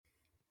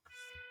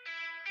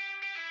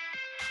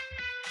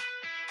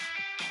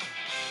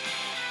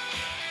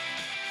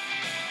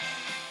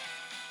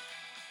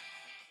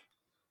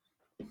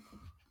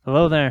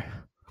Hello there.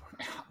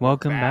 We're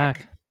Welcome back.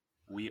 back.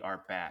 We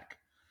are back.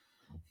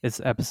 It's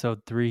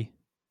episode 3,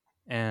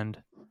 and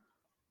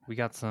we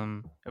got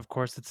some. Of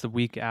course, it's the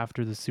week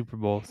after the Super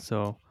Bowl,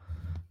 so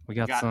we We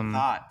got got some.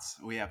 thoughts.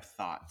 We have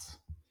thoughts.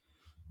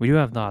 We do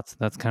have thoughts.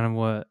 That's kind of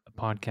what a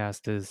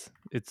podcast is.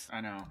 It's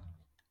I know.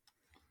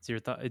 it's your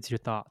thought. It's your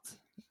thoughts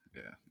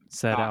Yeah.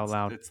 said out Thoughts.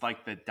 loud. It's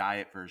like the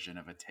diet version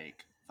of a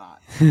take.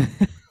 Thoughts.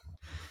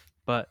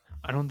 But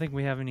I don't think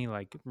we have any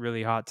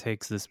really hot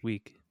takes this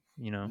week.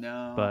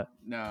 No, But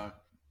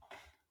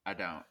I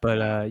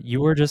don't.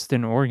 you were just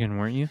in Oregon,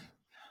 weren't you?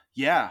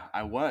 Yeah,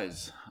 I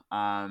was.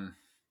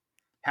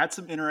 Had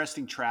some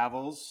interesting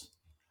travels.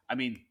 I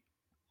mean,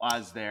 while I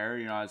was there,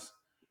 I was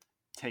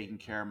taking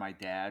care of my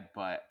dad,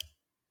 but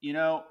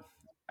I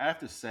have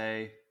to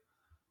say,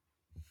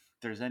 if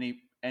there's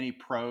any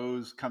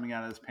pros coming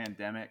out of this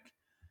pandemic,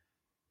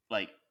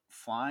 like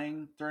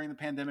flying during the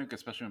pandemic,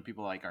 especially when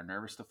people are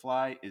nervous to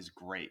fly, is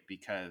great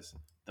because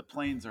the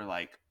planes are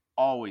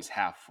always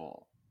half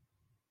full.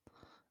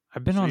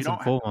 I've been So on you some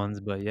don't. full ones,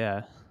 but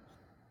yeah.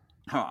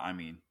 I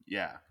mean,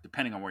 yeah,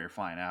 depending on where you're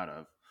flying out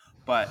of.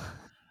 But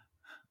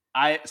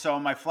so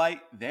on my flight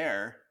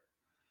there,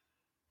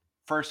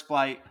 first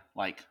flight,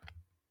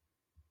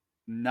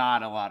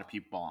 not a lot of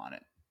people on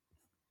it,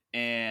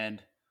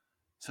 and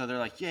so they're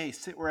like, "Yay,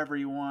 sit wherever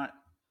you want."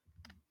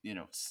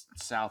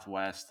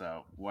 Southwest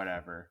though,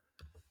 whatever.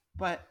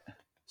 But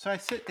so I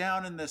sit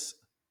down in this.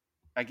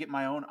 I get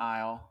my own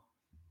aisle,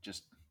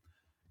 just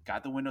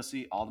got the window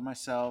seat all to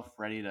myself,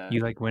 ready to.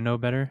 You like window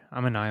better?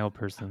 I'm an aisle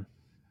person.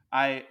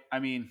 I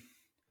mean,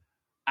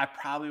 I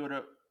probably would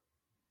have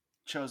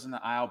chosen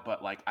the aisle,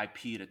 but I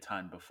peed a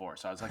ton before,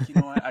 so I was like, you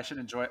know what, I should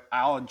enjoy.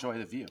 I'll enjoy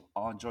the view.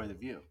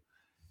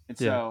 And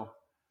Yeah. so,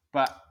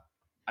 but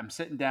I'm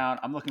sitting down.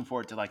 I'm looking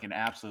forward to an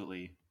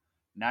absolutely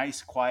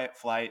nice, quiet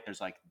flight.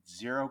 There's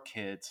 0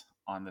 kids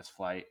on this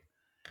flight,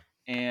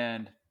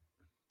 and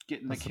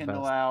getting That's the the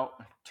Kindle best. out,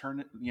 turn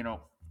it,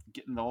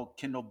 getting the old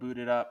Kindle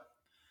booted up,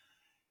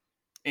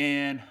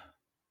 and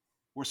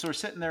we're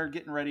sitting there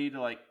getting ready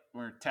to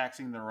we're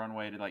taxiing the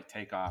runway to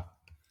take off,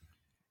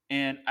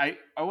 and I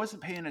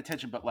wasn't paying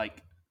attention, but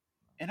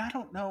and I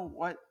don't know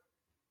what,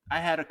 I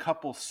had a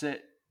couple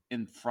sit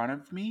in front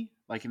of me,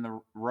 in the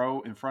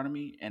row in front of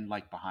me and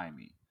behind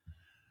me.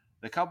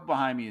 The couple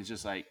behind me is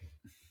just I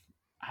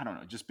don't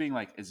know, just being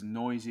as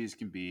noisy as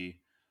can be.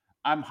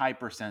 I'm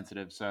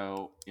hypersensitive,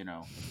 so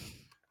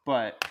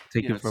but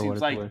Take it it for what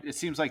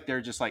seems it's worth.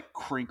 they're just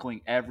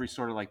crinkling every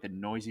sort of the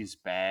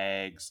noisiest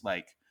bags,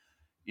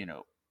 you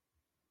know,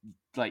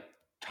 like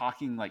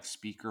talking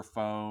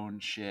speakerphone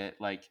shit.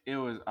 I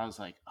was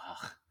like,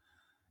 ugh.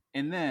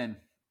 And then,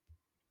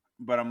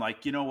 but I'm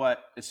like, you know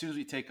what? As soon as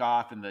we take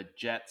off and the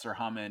jets are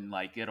humming,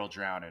 it'll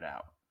drown it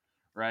out,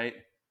 right?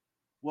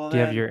 Well, Do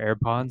you have then, your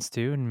AirPods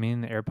too? And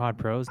mean the AirPod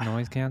Pros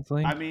noise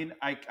canceling? I mean,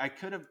 I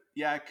could have,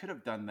 yeah, I could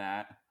have done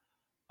that.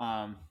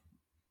 Um,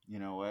 you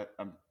know what?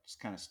 I'm just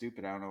kind of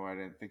stupid. I don't know why I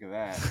didn't think of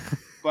that.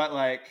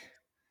 But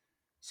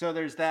so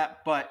there's that.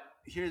 But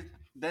here's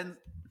then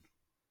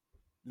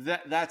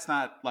that's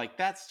not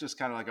that's just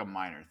kind of a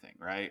minor thing,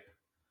 right?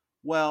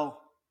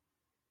 Well,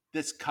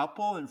 this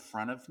couple in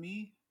front of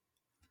me,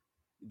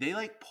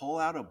 they pull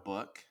out a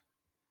book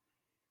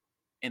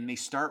and they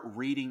start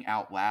reading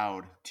out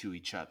loud to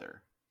each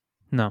other.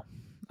 No,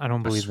 I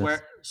don't I believe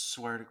this.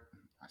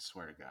 I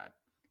swear to God.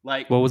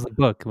 What was the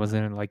book? Was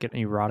it an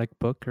erotic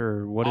book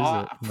or what is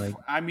it?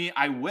 I mean,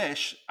 I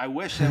wish that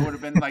would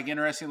have been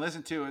interesting to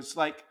listen to. It's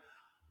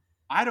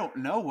I don't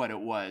know what it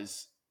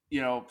was.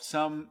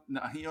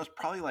 It's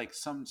probably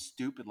some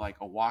stupid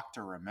A Walk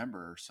to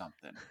Remember or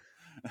something.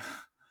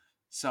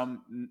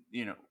 Some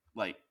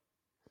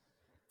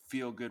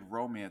feel good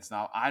romance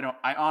novel.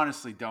 I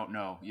honestly don't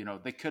know.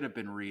 They could have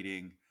been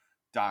reading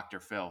Dr.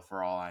 Phil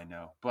for all I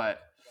know. But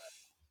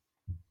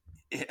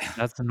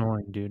That's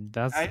annoying, dude.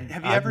 have you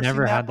I've ever seen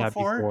never that had that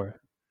before?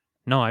 before.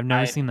 No, I've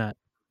never seen that.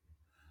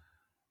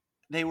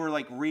 They were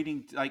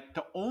reading,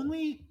 the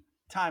only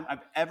time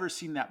I've ever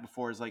seen that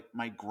before is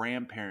my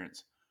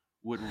grandparents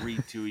would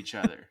read to each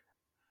other.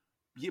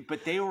 Yeah,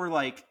 but they were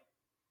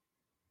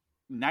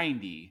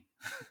 90.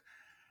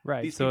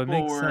 Right. These So it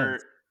people makes were,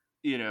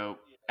 sense.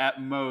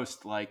 at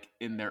most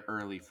in their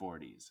early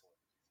 40s.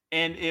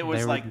 And it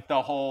was They were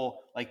the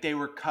whole, they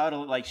were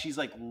cuddling, she's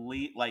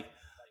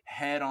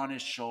head on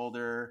his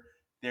shoulder.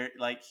 They're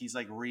he's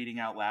reading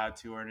out loud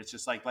to her, and it's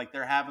just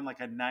they're having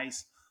a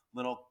nice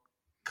little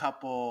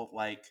couple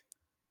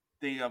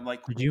thing. I'm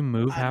Did you move I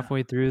don't know.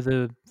 halfway through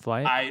the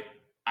flight?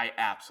 I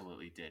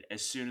absolutely did.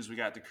 As soon as we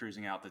got to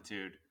cruising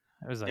altitude,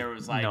 I was there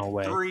was no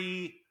way.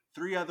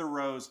 three other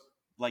rows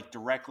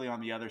directly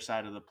on the other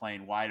side of the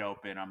plane, wide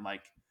open. I'm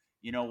like,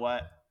 you know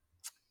what?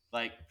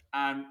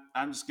 I'm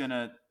just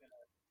gonna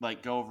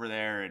go over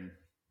there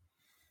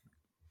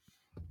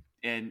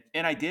and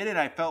I did it.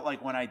 I felt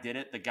when I did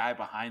it, the guy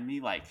behind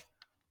me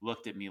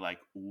looked at me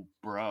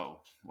bro,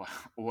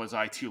 was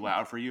I too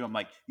loud for you? I'm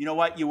like, you know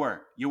what? You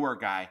were,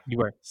 guy. You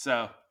were.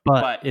 So,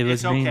 But it was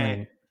it's okay.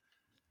 mainly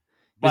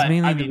But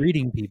I the mean,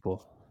 reading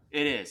people.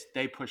 it is.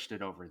 They pushed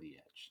it over the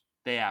edge.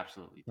 They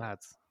absolutely did.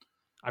 That's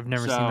I've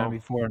never seen that So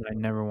before, and I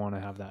never want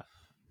to have that.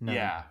 Never.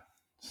 yeah.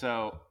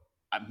 So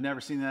I've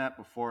never seen that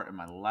before in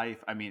my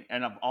life. I mean,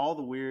 and of all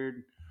the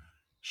weird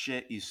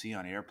shit you see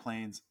on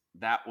airplanes,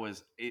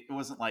 it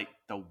wasn't like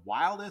the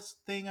wildest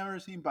thing I've ever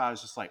seen, but I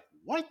was just like,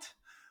 what?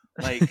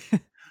 Like,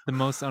 The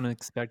most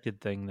unexpected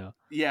thing, though.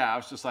 yeah, I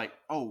was just like,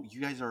 oh, you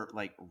guys are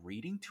like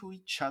reading to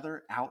each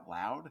other out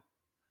loud?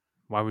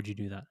 Why would you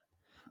do that?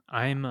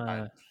 I'm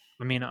I,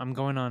 I mean, I'm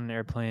going on an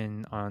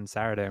airplane on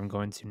Saturday. I'm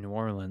going to New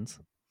Orleans.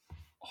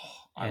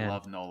 I And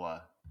love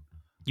NOLA.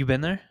 you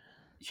been there?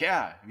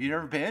 Yeah. Have you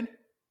never been?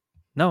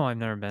 No, I've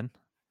never been.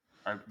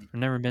 Or, I've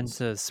never been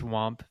to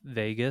Swamp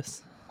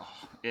Vegas.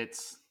 oh,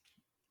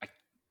 I,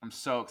 I'm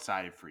so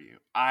excited for you.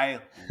 I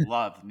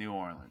love New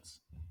Orleans.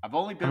 I've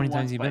only How been many times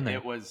once, you been but there?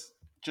 it was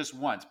just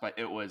once, but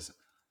it was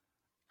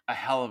a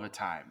hell of a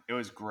time. It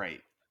was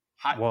great.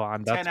 Hot Well,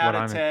 10 that's out what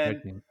of I'm 10.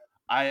 expecting.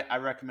 I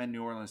recommend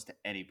New Orleans to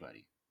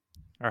anybody.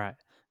 All right.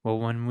 Well,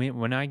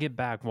 when I get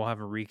back, we'll have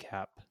a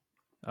recap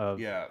of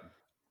Yeah.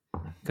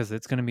 because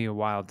it's gonna be a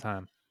wild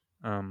time.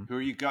 Who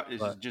are you got? Is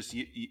But it just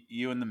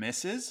you and the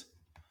missus?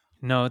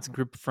 no, it's a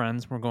group of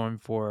friends. We're going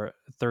for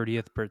a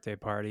 30th birthday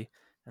party,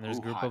 and there's a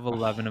Oh, group hot. of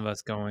 11 of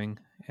us going.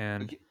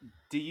 And Okay.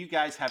 Do you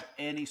guys have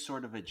any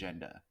sort of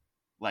agenda?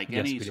 Like yes,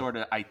 any we do. sort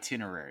of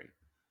itinerary?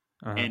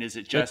 Uh-huh. And is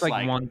it That's just like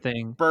like one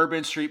thing.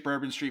 Bourbon Street,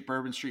 Bourbon Street,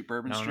 Bourbon Street,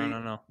 Bourbon No, no, Street? no,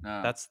 no.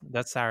 No.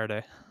 That's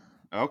Saturday,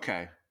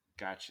 Okay.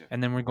 Gotcha.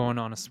 and then we're going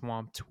on a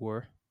swamp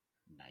tour.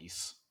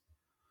 Nice.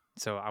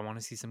 So I want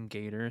to see some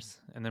gators,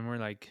 and then we're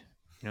like,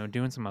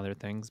 doing some other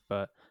things.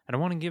 But I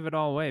don't want to give it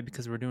all away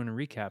because we're doing a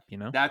recap.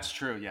 That's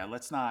true. Yeah.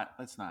 Let's not,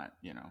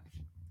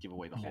 give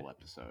away the Okay. whole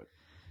episode.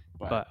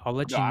 But I'll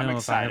let no, you I'm know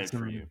if I have excited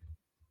for some. you.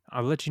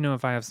 I'll let you know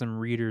if I have some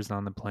readers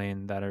on the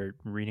plane that are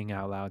reading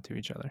out loud to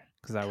each other.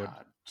 Because I would.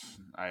 God,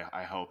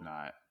 I hope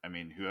not. I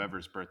mean,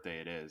 whoever's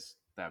birthday it is,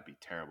 that'd be a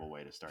terrible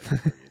way to start your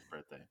 30th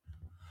birthday.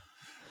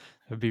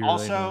 It'd be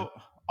really annoying.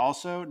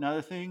 Also,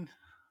 another thing,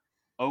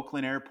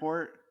 Oakland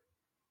Airport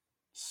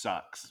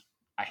sucks.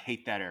 I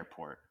hate that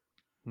airport.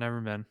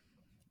 Never been.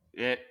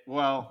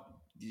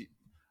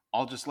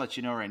 I'll just let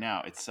you know right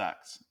now, it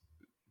sucks.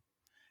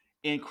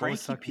 And What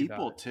was cranky sucky about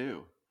people it?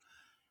 too.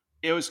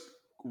 It was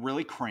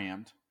really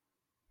crammed.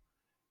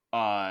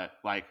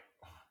 Like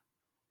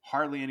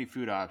hardly any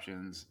food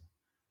options.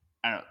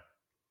 I don't know.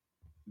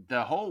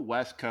 The whole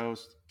West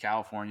Coast,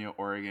 California,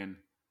 Oregon,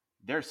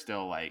 they're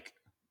still like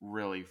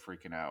really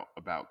freaking out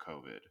about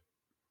COVID.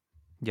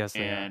 Yes,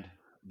 they are. And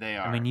they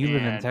are. I mean, you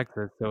live in And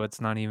Texas, so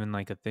it's not even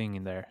like a thing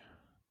in there.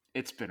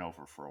 it's been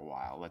over for a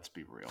while. Let's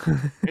be real.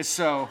 It's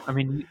so. I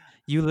mean,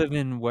 you live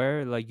in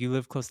where? Like, you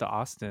live close to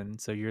Austin,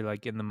 so you're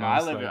like in the No,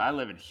 most like I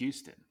live in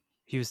Houston.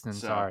 Houston.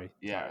 So Sorry.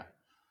 yeah,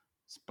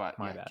 but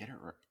My yeah, bad. get it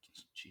right.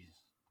 Jeez,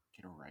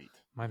 get it right.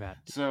 My bad.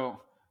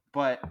 So,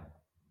 but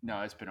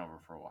no, it's been over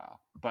for a while.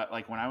 But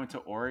like when I went to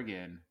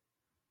Oregon,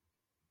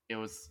 it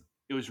was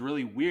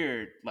really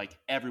weird. Like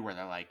everywhere,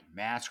 they're like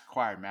mask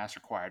required, mask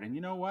required. And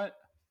you know what?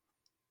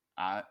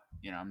 I'm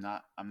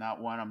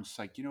not one. I'm just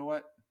like, you know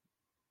what?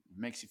 It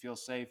makes you feel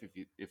safe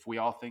if we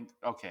all think,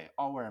 okay,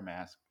 I'll wear a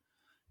mask.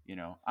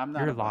 I'm not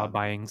You're a above.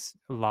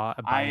 law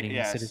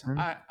abiding citizen.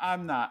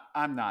 I'm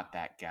not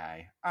that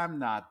guy. I'm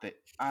not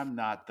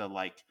the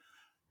like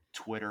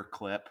Twitter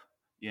clip,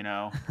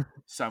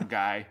 some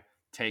guy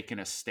taking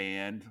a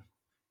stand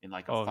in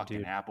like a Oh, fucking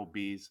dude.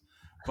 Applebee's.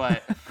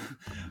 But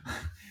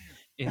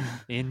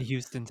in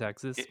Houston,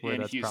 Texas, where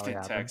in that's probably Houston,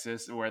 happened.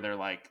 Texas, where they're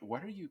like,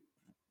 what are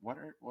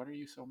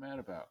you so mad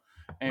about?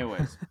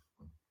 Anyways,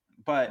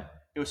 but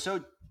it was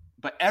so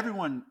but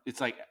everyone, it's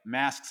like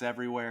masks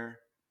everywhere.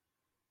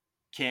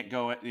 Can't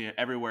go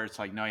everywhere. It's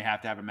like, no, you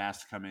have to have a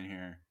mask to come in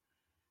here.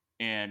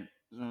 And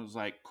I was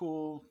like,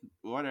 cool,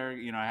 whatever.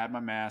 I had my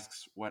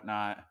masks,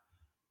 whatnot.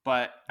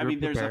 But I You were mean,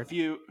 there's a prepared.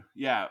 few,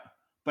 yeah.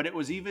 But it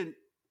was even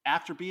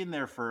after being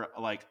there for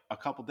like a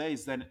couple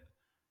days, then,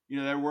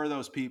 there were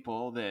those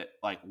people that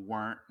like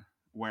weren't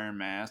wearing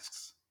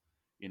masks,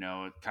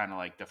 kind of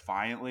like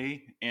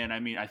defiantly. And I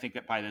mean, I think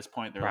that by this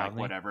point, they're like, Proudly.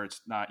 whatever.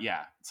 It's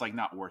like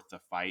not worth the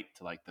fight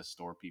to like the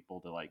store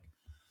people to like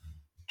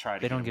try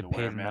to They get don't them to get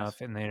wear paid a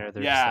mask. enough, and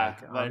they're Yeah,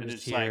 just like, like I'm it's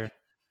just just like, here.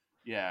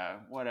 yeah,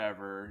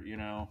 whatever,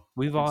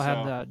 We've And all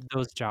had so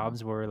those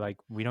jobs where like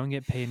we don't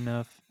get paid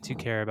enough to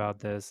care about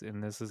this,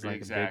 and this is like a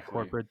big exactly,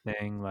 corporate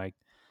thing. Like,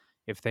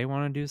 if they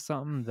want to do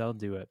something, they'll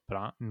do it.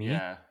 But me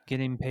yeah.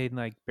 getting paid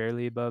like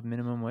barely above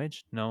minimum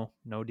wage, no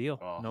deal,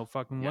 Oh, no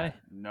fucking yeah. way,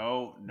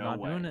 No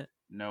not doing way. it.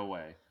 No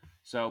way.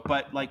 So,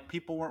 but like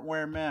people weren't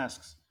wearing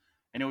masks.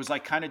 And it was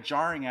like kind of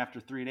jarring after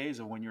 3 days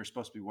of when you were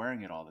supposed to be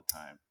wearing it all the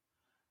time.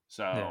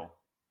 Yeah, So,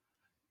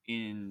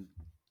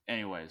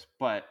 anyways,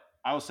 but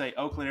I will say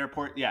Oakland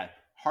Airport, yeah,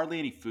 hardly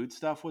any food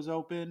stuff was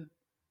open.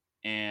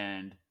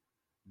 And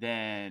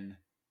then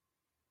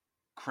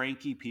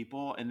cranky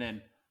people. And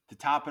then to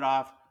top it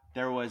off,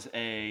 there was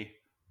a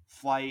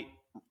flight,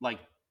 like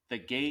the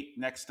gate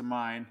next to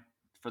mine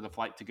for the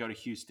flight to go to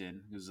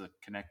Houston. It was a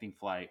connecting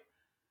flight.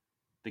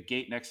 The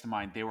gate next to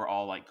mine, they were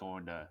all like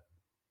going to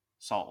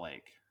Salt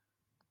Lake.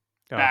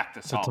 back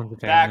to so Salt tons of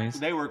back. families.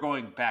 They were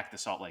going back to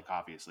Salt Lake,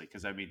 obviously,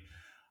 because I mean,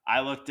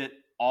 I looked at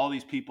all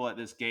these people at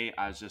this gate.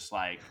 I was just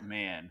like,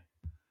 man,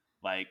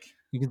 like,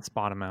 You can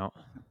spot them out.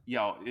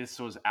 yo, this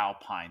was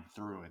Alpine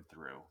through and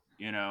through.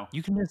 You know,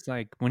 You can just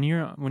like when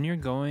you're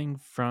leaving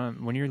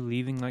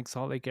like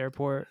Salt Lake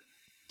Airport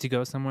to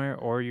go somewhere,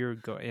 or you're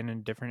in a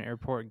different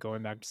airport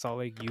going back to Salt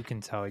Lake, you can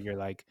tell you're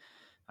like,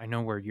 I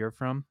know where you're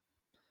from.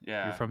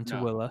 yeah, You're from no,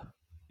 Tooele.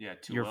 yeah,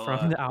 You're from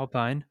Tooele. the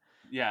Alpine.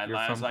 Yeah, You're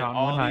I was from like,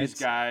 Cottonwood all these Heights.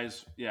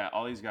 guys. Yeah,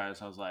 all these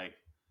guys. I was like,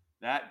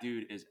 that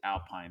dude is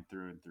Alpine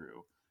through and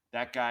through.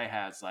 That guy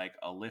has like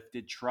a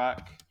lifted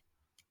truck,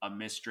 a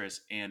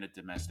mistress, and a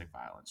domestic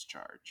violence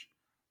charge.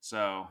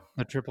 So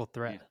A triple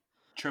threat. yeah,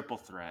 triple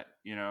threat.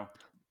 You know,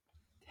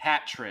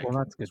 hat trick Well,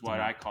 that's good is to what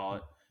know. I call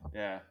it.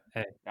 Yeah,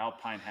 Hey.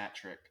 Alpine hat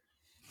trick.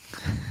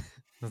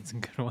 That's a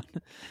good one.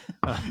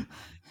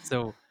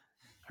 So,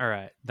 all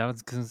right, that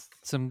was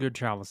some good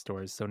travel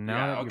stories. So now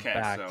Yeah. that Okay.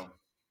 you're back, So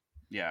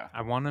yeah.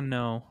 I want to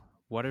know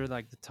what are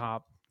like the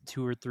top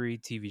 2 or 3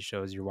 TV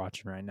shows you're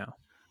watching right now.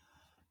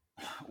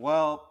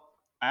 Well,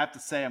 I have to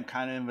say I'm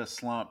kind of in a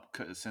slump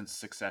since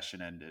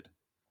Succession ended.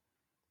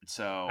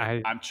 So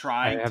I'm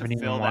trying to haven't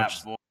even fill that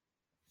watched. void.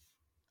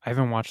 I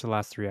haven't watched the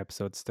last 3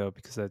 episodes still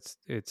because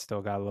it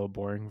still got a little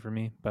boring for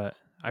me. But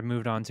I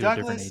moved on to a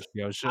different Douglas,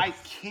 HBO show. I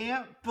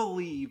can't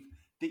believe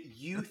that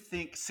you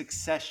think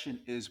Succession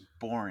is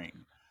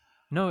boring.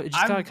 No, it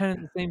just got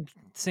kind of the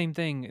same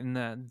thing in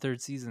that 3rd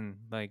season.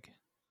 Like,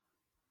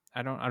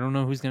 I don't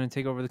know who's gonna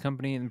take over the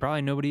company, and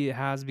probably nobody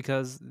has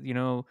because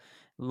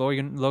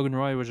Logan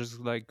Roy was just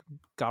like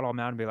got all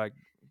mad and be like,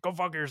 "Go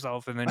fuck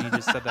yourself," and then he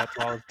just said that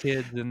to all his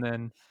kids, and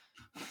then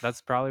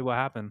that's probably what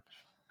happened.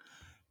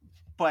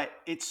 But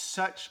it's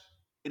such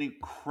an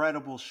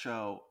incredible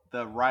show.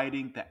 The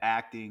writing, the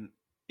acting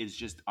is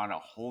just on a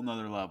whole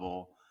nother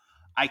level.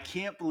 I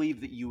can't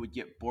believe that you would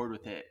get bored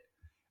with it.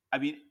 I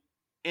mean,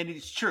 and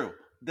it's true.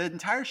 The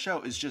entire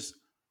show is just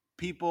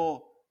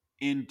people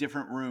in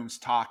different rooms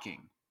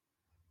talking.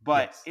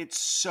 But Yes.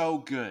 it's so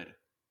good.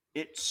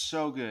 It's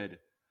so good.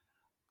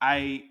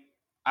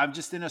 I'm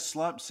just in a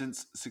slump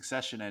since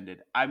Succession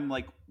ended. I'm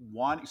like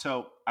wanting.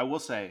 So I will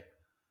say,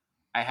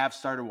 I have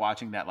started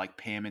watching that like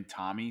Pam and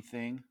Tommy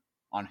thing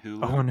on Hulu.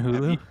 Oh, on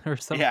Hulu or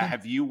something? Yeah,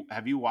 have you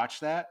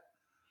watched that?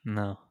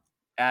 No.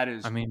 That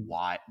is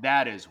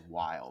that is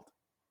wild.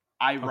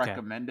 I Okay.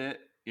 recommend it,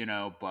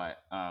 but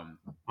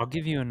I'll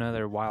give you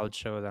another wild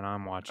show that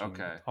I'm watching.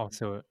 Okay.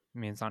 Also, I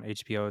mean, it's on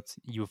HBO. It's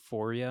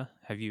Euphoria.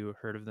 Have you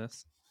heard of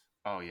this?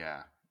 Oh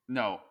yeah.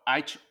 No,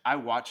 I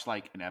watched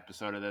like an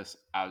episode of this.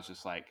 I was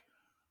just like,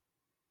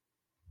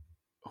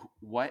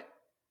 what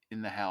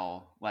in the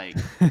hell? Like,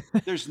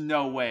 there's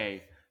no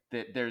way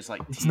that there's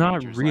like It's not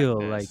teenagers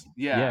real. like this.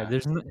 Yeah.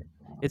 there's no,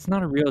 it's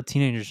not a real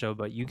teenager show,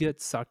 but you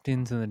get sucked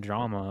into the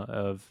drama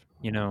of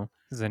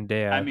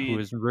Zendaya, I mean, who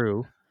is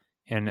Rue,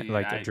 and yeah,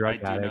 like a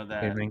drug I do know addict,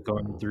 that. and then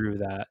going through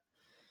that,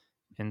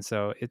 and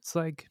so it's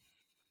like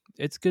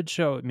it's a good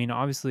show. I mean,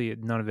 obviously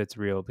none of it's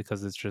real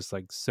because it's just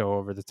like so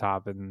over the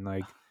top, and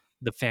like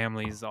the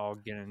family's all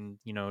getting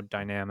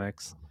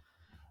dynamics,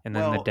 and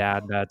then the Well,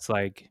 dad that's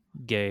like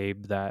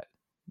Gabe that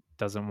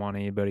doesn't want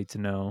anybody to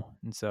know,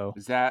 and so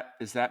is that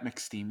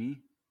McSteamy?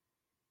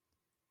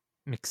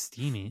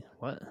 McSteamy,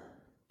 what?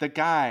 The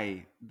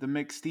guy, the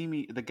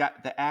McSteamy,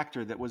 the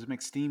actor that was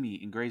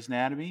McSteamy in Grey's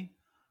Anatomy.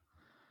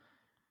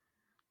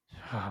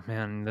 Oh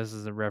man, this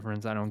is a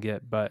reference I don't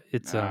get, but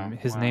it's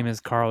his Wow. name is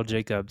Carl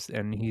Jacobs,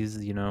 and he's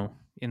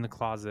in the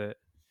closet,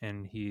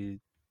 and he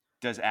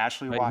Does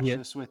Ashley watch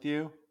this with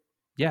you?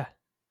 Yeah,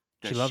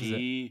 Does she loves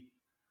it.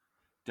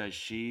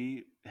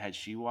 Has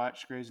she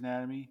watched Grey's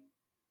Anatomy?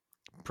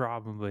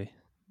 Probably.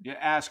 Yeah,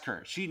 ask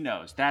her. She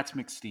knows. That's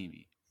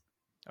McSteamy.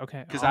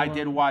 Okay. Because I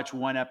did watch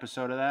one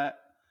episode of that,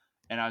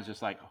 and I was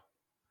just like,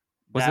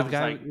 was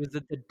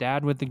it the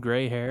dad with the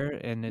gray hair?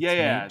 And it's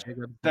yeah,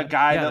 the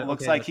guy that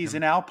looks like he's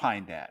an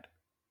Alpine dad.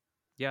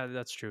 Yeah,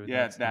 that's true.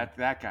 Yeah,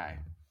 that guy.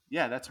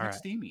 Yeah, that's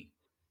McSteamy.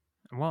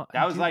 Well,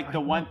 that was like the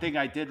one thing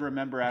I did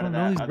remember out of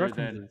that,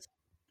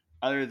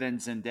 other than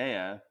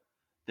Zendaya,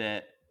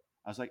 that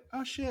I was like,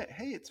 oh shit,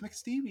 hey, it's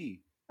McSteamy.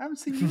 I haven't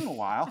seen you in a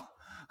while.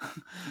 I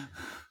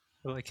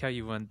like how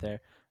you went there.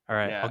 All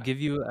right, Yeah. I'll give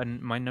you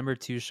my number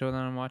 2 show that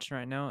I'm watching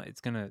right now.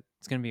 It's gonna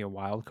be a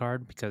wild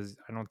card because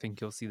I don't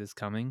think you'll see this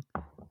coming,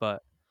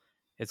 but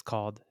it's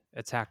called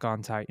Attack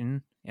on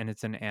Titan, and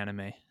it's an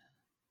anime.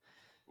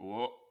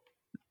 Whoa.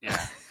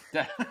 Yeah.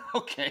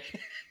 Okay.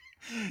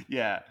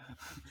 Yeah.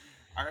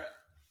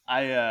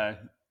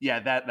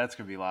 That's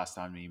gonna be lost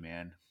on me,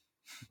 man.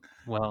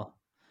 Well,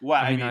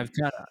 I mean,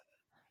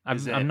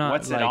 I'm not.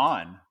 What's it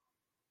on?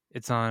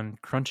 It's on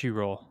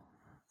Crunchyroll.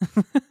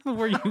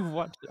 Where you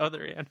watch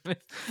other anime.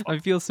 I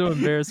feel so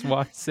embarrassed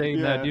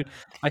saying that, dude.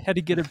 I had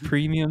to get a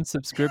premium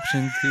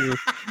subscription to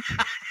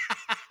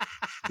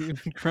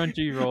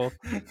Crunchyroll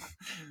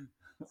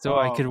so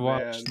I could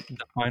watch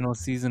the final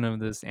season of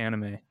this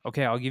anime.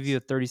 Okay, I'll give you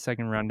a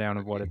 30-second rundown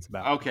of what it's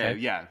about. Okay,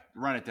 yeah,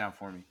 run it down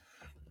for me.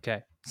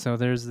 Okay, so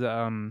there's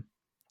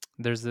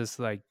this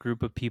like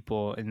group of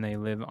people, and they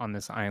live on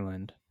this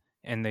island,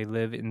 and they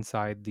live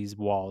inside these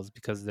walls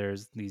because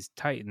there's these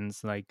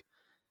titans like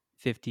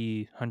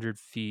 50, 100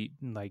 feet,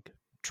 like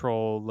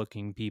troll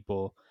looking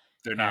people.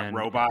 They're not And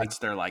if they robots.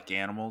 They're like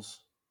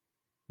animals.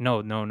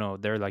 no, no, no,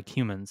 they're like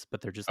humans,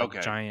 but they're just like Okay,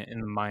 giant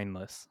and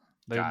mindless.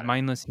 They're got it.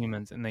 mindless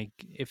humans, and they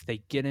if they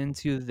get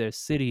into their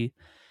city,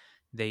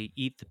 they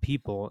eat the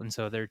people, and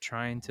so they're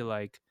trying to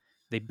like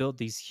they build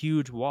these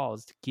huge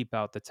walls to keep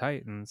out the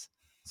titans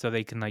so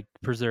they can like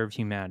preserve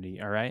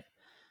humanity. All right.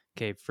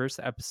 Okay, first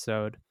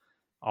episode,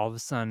 all of a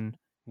sudden,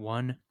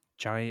 one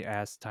giant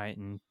ass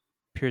titan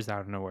appears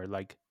out of nowhere,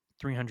 like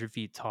 300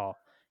 feet tall,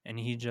 and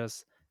he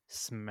just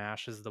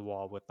smashes the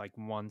wall with like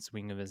one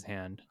swing of his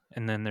hand.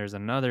 And then there's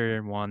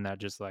another one that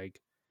just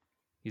like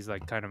he's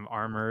like kind of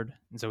armored,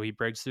 and so he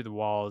breaks through the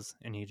walls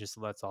and he just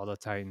lets all the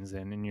titans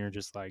in, and you're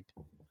just like,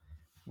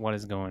 what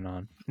is going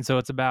on? And so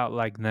it's about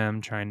like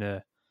them trying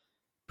to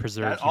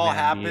preserve That all humanity.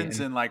 happens And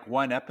in like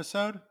one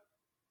episode.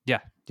 yeah,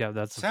 yeah,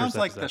 that's the first Sounds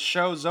like the episode.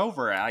 show's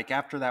over. Like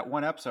after that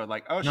one episode,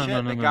 like oh No,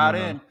 no, shit, no, they no, no, got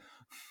no. in.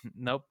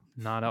 Nope,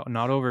 not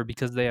over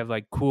because they have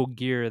like cool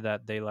gear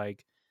that they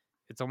like.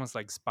 It's almost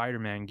like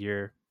Spider-Man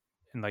gear,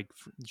 and like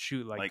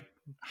shoot like Like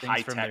things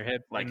high from tech, their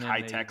hip, like and then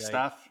high they tech like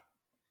stuff.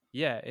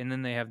 yeah, and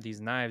then they have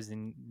these knives,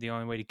 and the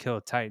only way to kill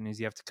a Titan is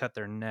you have to cut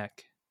their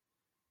neck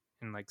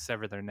and like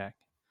sever their neck.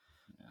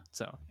 Yeah.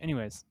 So,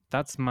 anyways,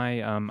 that's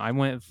my I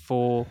went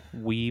full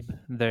weeb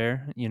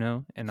there, you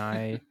know, and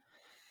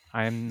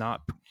I'm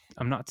not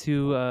I'm not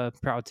too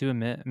proud to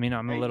admit. I mean,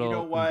 I'm a Hey, you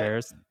know little what?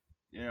 embarrassed.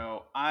 You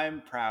know,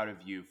 I'm proud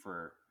of you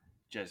for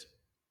just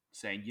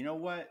saying, you know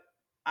what?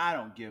 I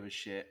don't give a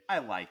shit. I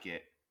like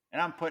it.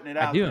 And I'm putting it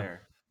I out do.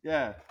 there.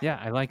 Yeah. Yeah,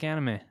 I like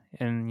anime,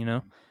 and you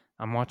know,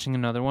 I'm watching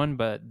another one,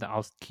 but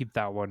I'll keep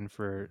that one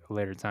for a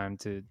later time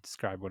to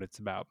describe what it's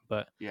about.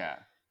 But Yeah.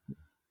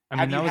 I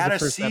mean, Have you that was the had a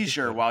first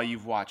seizure episode. while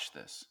you've watched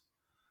this?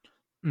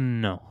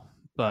 No,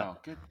 but Oh,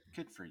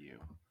 good for you.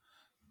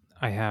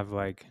 I have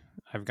like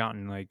I've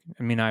gotten like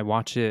I mean, I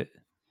watch it.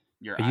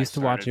 Your I eyes used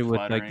to watch started it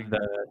with like fluttering.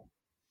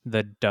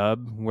 the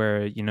dub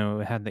where you know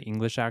it had the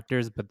English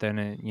actors, but then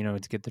it, you know,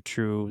 to get the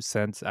true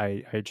sense,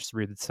 I just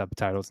read the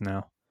subtitles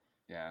now,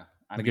 Yeah.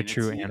 I like a mean,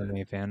 it's true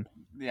anime fan.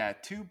 yeah,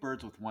 two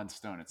birds with one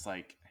stone. It's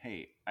like,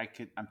 hey,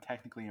 I'm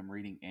technically I'm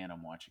reading and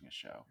I'm watching a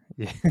show.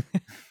 Yeah.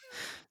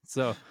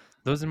 So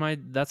those are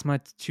that's my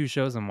two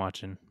shows I'm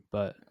watching,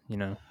 but you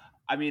know.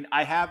 I mean,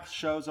 I have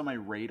shows on my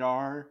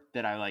radar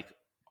that I like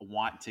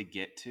want to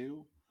get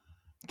to,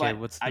 Okay, but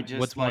I what's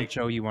just one like,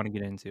 show you want to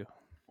get into?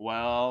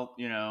 well,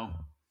 you know,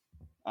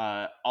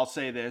 I'll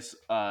say this: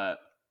 uh,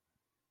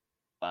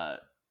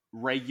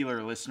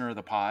 regular listener of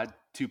the pod,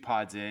 2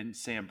 pods in,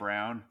 Sam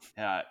Brown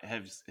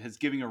has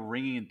given a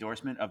ringing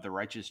endorsement of the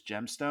Righteous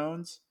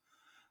Gemstones.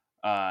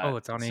 Oh,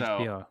 it's on So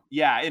HBO.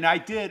 yeah, and I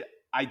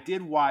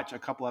did watch a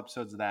couple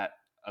episodes of that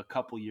a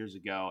couple years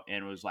ago,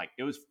 and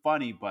it was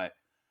funny, but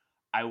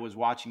I was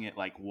watching it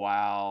like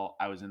while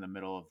I was in the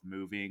middle of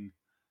moving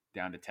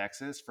down to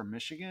Texas from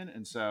Michigan,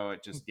 and so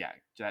it just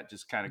that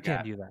just kind You of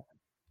can't got do that.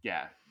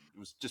 it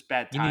was just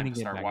bad You need time to to get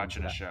start back into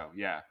watching a that. show.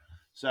 Yeah,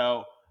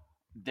 so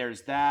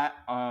there's that.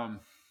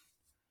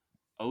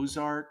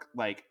 Ozark,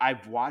 like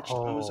I've watched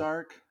Oh,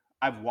 Ozark,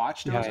 I've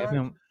watched yeah, I Ozark,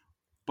 haven't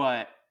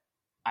but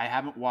I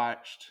haven't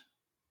watched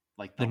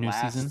like the the new last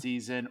season.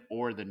 season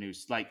or the new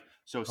like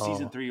so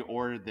season Oh, 3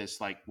 or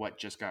this like what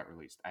just got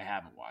released. I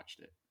haven't watched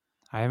it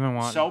I haven't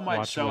so much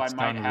watched so what's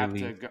gotten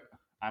released.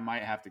 I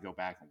might have to go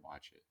back and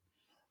watch it.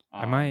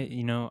 I might,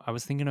 you know, I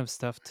was thinking of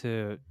stuff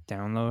to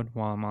download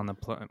while I'm on the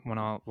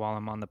while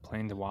I'm on the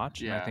plane to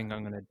watch, and I Yeah, think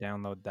I'm gonna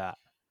download that.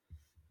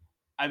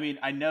 I mean,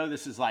 I know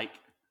this is like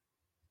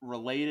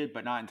related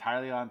but not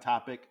entirely on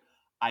topic.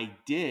 I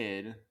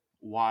did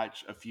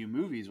watch a few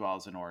movies while I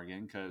was in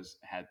Oregon because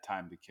I had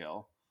time to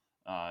kill,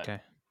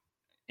 Okay,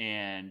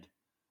 and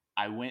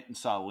I went and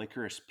saw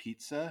Licorice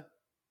Pizza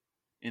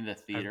in the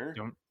I theater.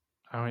 don't,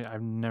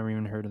 I've never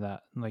even heard of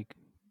that. Like,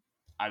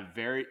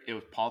 It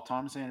was Paul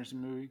Thomas Anderson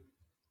movie,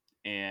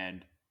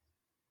 and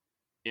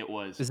it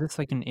was is this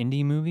like an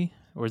indie movie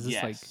or is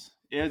this like yes,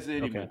 it's an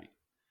indie okay? movie.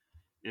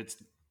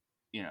 It's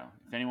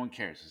if anyone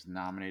cares, it's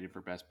nominated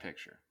for Best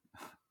Picture.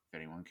 If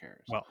anyone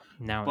cares, Well,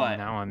 but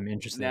now I'm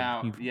interested.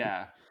 now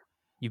yeah,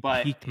 You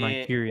but piqued my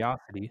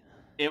curiosity.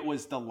 it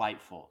was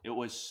delightful. It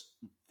was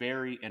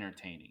very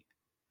entertaining,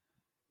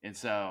 and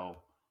so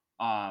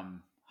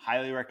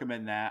highly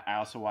recommend that. I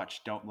also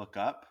watched Don't Look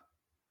Up.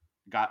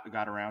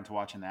 Got around to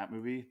watching that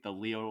movie, the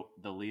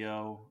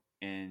Leo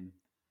and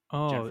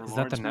Oh, Jennifer is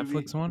that the Lawrence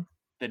movie, Netflix one?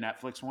 the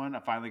Netflix one. I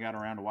finally got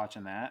around to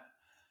watching that.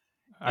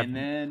 I've And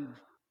then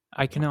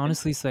I can and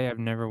honestly say I've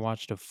never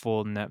watched a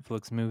full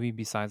Netflix movie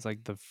besides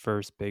like the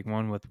first big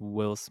one with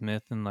Will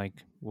Smith and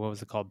like what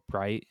was it called,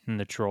 Bright and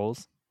the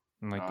Trolls,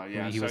 and like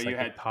yeah, he so was you like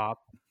the had top.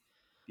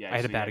 yeah, I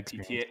had a so you bad had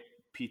experience.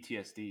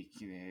 PTSD.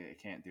 I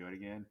can't do it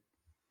again.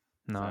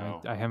 No,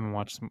 So I haven't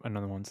watched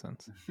another one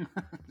since.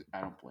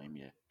 I don't blame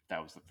you.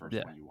 That was the first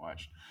Yeah. one you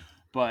watched,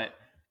 but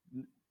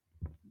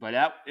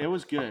that it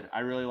was good. I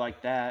really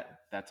liked that.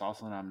 That's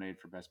also nominated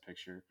for Best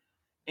Picture.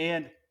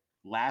 And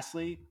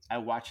lastly, I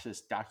watched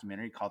this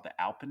documentary called The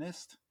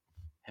Alpinist.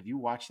 Have you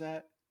watched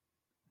that?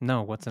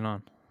 No, what's it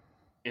on?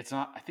 It's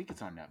on. I think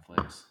it's on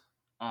Netflix.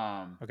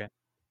 Okay.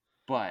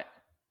 But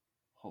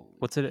holy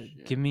What's it?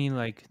 Give shit! me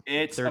like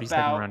It's 30-second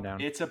about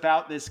rundown. it's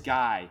about this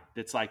guy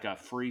that's like a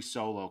free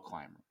solo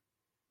climber.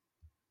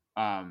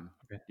 Okay.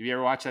 Have you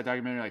ever watched that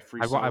documentary, like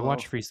Free I Solo?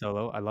 watched Free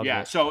Solo. I loved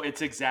Yeah, it. so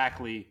it's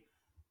exactly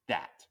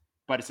that,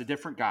 but it's a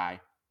different guy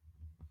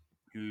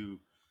who,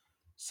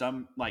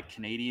 some like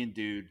Canadian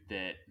dude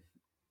that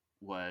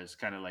was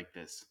kind of like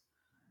this,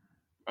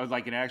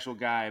 like an actual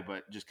guy,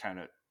 but just kind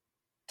of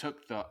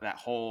took that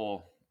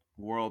whole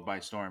world by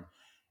storm.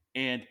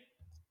 And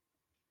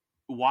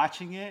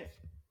watching it,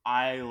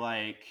 I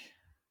like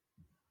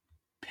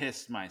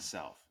pissed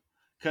myself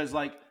because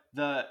like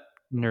the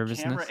camera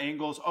Nervousness.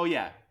 angles. Oh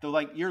yeah, the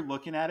like you're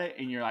looking at it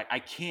and you're like, I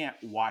can't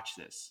watch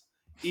this,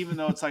 even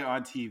though it's like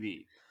on TV.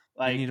 You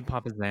Like, need to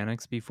pop a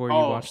Xanax before you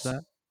oh watch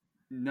that.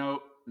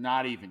 no,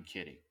 not even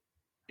kidding.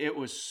 It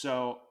was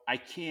so I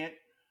can't.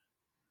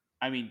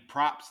 I mean,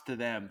 props to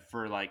them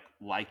for like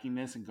liking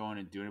this and going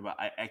and doing it, but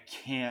I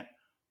can't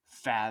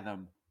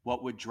fathom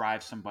what would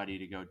drive somebody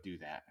to go do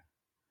that.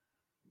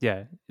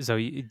 Yeah. So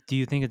do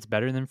you think it's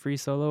better than Free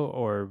Solo,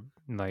 or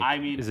like I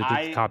mean, is it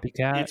just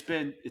copycat?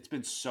 it's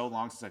been so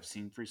long since I've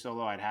seen Free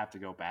Solo. I'd have to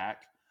go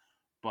back,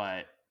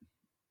 but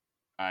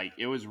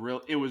it was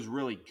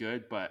really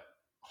good. But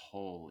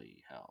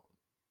holy hell,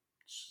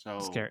 so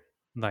Scary.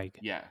 Like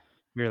yeah.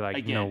 you're like, no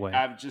Again, way,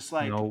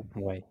 no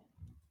way.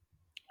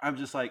 I'm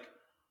just like,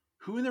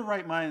 who in their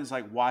right mind is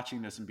like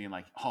watching this and being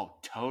like, oh,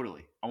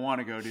 totally, I want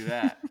to go do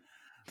that.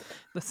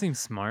 That seems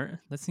smart.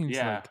 That seems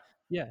Yeah, like,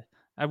 yeah,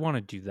 I want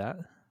to do that.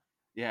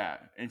 yeah.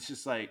 And it's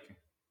just like,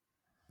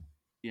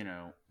 you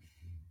know,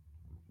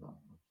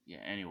 yeah.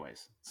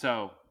 Anyways,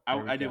 so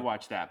There we I did go.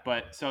 watch that,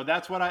 but so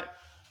that's what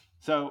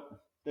so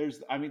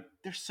there's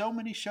so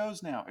many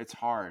shows now. It's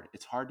hard.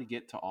 It's hard to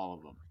get to all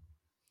of them.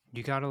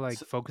 You gotta like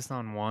So, focus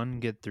on one,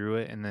 get through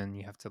it, and then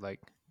you have to like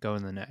go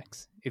in the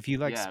next. If you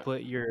like yeah,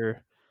 split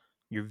your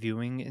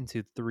viewing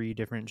into 3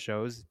 different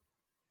shows,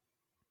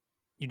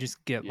 you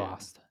just get yeah,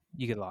 lost.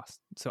 You get lost.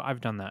 So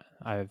I've done that.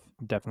 I've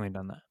definitely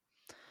done that.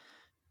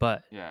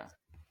 But yeah.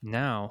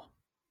 now,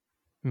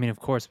 I mean, of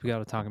course, we got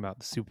to talk about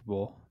the Super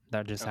Bowl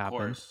that just Of happened.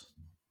 course,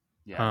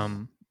 yes. I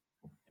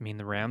mean,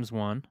 the Rams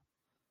won.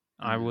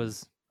 I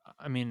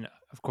mean,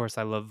 of course,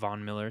 I love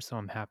Von Miller, so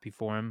I'm happy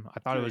for him. I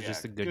thought it was Yeah,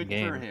 just a good good for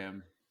game.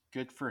 him.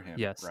 Good for him.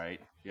 Yes. Right.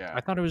 Yeah.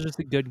 I thought it was just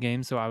a good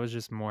game, so I was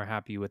just more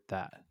happy with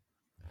that.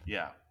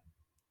 Yeah.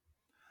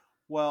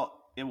 Well,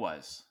 it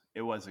was.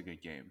 It was a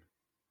good game.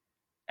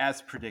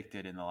 As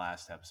predicted in the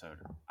last episode,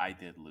 I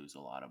did lose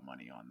a lot of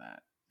money on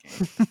that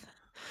game.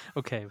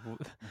 Okay,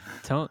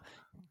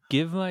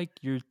 give like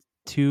your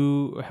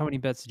how many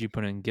bets did you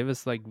put in? Give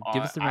us the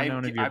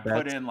rundown of your I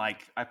put bets. in like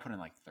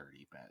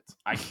 30 bets.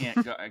 I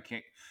can't go. I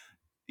can't.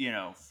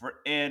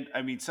 And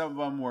I mean, some of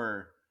them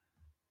were,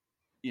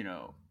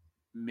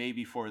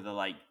 maybe for the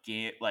like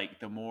game, like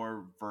the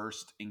more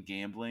versed in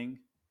gambling.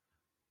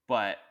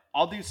 But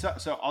I'll do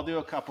so I'll do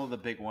a couple of the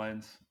big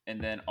ones, and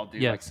then I'll do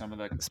Yeah, like some of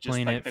the just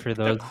explain like it for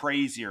the those.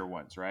 crazier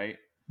ones, right?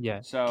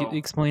 Yeah, So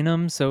explain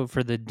them. So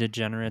for the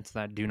degenerates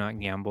that do not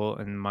gamble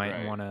and might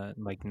right, want to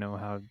like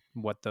know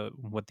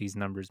what these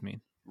numbers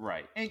mean.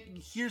 right. And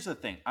here's the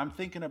thing: I'm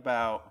thinking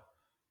about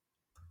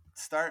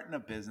starting a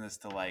business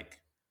to like,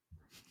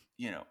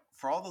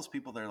 for all those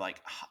people that are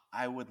like,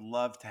 I would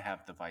love to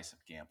have divisive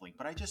gambling,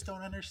 but I just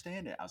don't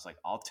understand it. I was like,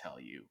 I'll tell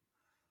you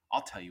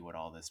what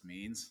all this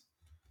means.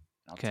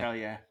 I'll Okay.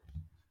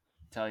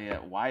 tell you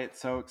why it's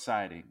so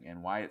exciting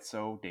and why it's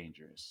so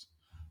dangerous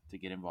to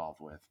get involved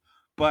with.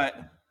 But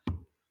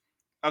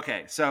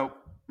okay, so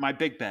my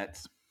big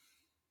bets,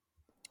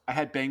 I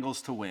had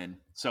Bengals to win,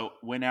 so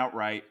win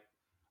outright,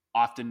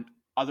 often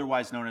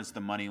otherwise known as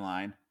the money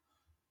line.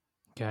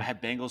 Okay. I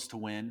had Bengals to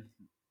win,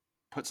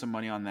 put some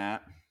money on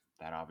that.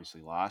 That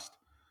obviously lost.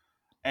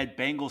 I had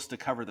Bengals to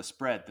cover the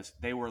spread.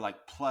 They were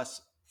like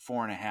plus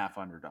 4.5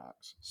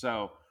 underdogs.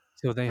 So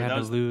they for had to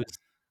those, lose.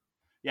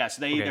 yeah, so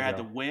they Okay, either had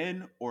to go.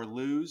 win or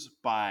lose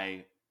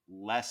by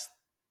less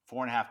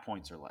 4.5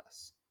 points or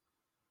less.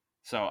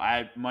 So I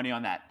had money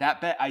on that.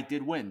 That bet I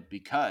did win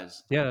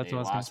because Yeah, that's they what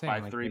I was gonna lost say. by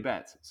I'm like, 3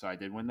 bets. So I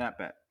did win that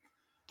bet.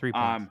 3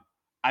 points.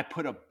 I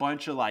put a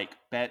bunch of like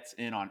bets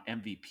in on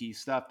MVP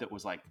stuff that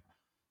was like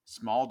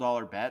small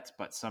dollar bets,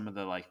 but some of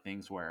the like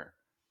things where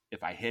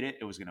if I hit it,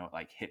 it was gonna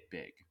like hit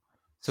big.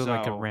 So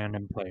like a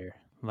random player,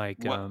 like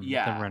the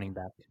running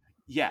back.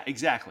 Yeah,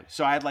 exactly.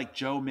 So I had like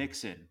Joe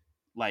Mixon,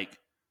 like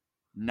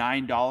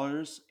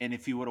 $9, and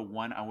if he would have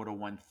won, I would have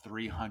won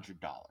 $300.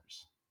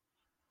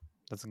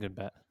 That's a good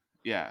bet.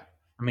 Yeah.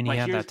 I mean, he But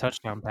had that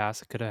touchdown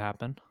pass. It could have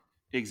happened.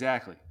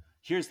 Exactly.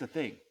 Here's the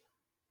thing.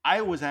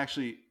 I was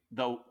actually,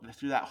 though,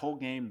 through that whole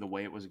game, the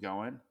way it was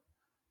going,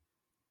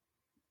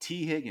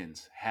 T.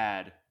 Higgins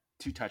had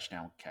 2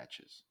 touchdown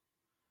catches.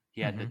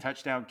 He had the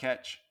touchdown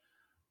catch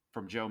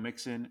from Joe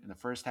Mixon in the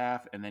first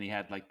half, and then he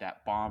had like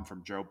that bomb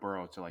from Joe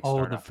Burrow to like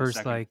start off the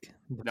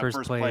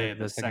first play of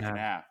the second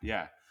half.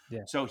 Yeah.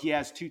 Yeah. So he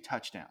has 2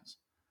 touchdowns.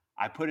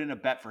 I put in a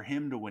bet for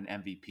him to win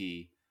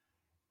MVP,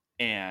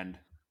 and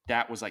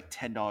that was like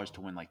 $10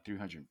 to win like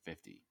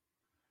 350.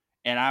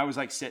 And I was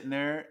like sitting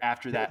there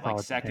after that like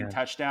Oh, second damn.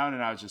 touchdown,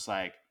 and I was just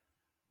like,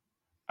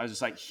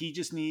 he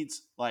just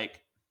needs like,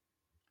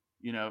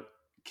 you know,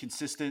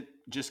 consistent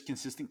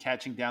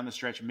catching down the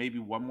stretch, maybe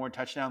one more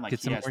touchdown, like Get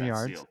he some has more that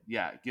yards. sealed.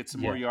 Yeah, get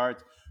some more Yeah.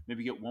 yards,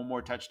 maybe get one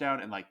more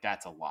touchdown, and like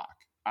that's a lock.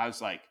 I was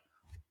like,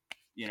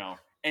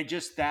 and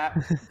just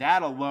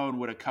that alone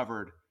would have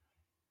covered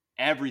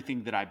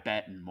everything that I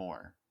bet and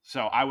more.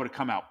 So I would have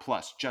come out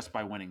plus just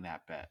by winning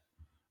that bet.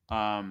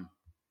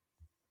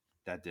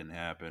 That didn't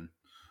happen.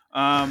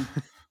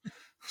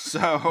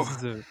 So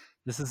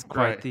This is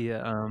quite right,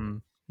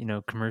 the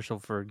commercial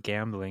for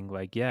gambling.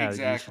 Like, yeah, you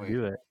should exactly.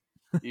 do it.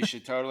 You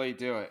should totally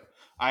do it.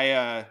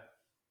 I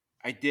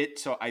did.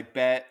 So I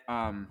bet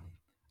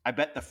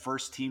the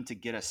first team to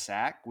get a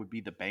sack would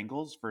be the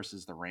Bengals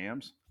versus the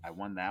Rams. I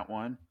won that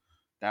one.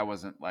 That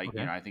wasn't like,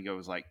 Okay. I think it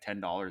was like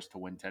 $10 to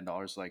win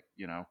 $10, like,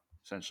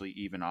 essentially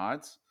even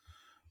odds.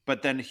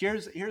 But then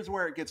here's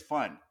where it gets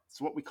fun. It's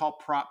what we call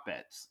prop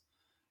bets.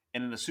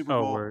 And in the Super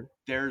Oh, Bowl, word.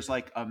 there's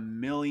like a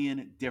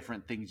million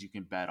different things you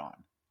can bet on.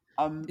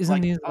 Isn't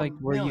Like these a like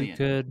where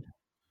million.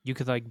 you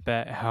could like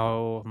bet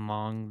how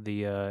long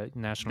the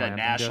national The anthem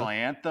national goes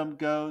anthem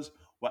goes,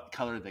 what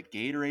color the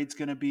Gatorade's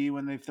going to be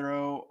when they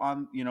throw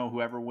on,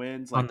 whoever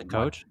wins, on like the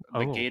what coach? the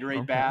Oh, Gatorade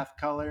okay. bath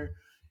color,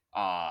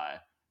 uh,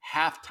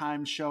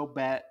 halftime show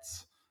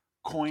bets,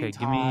 coin Okay,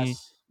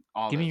 toss,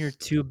 all give me your this.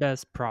 two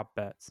best prop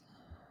bets.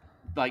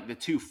 Like the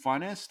two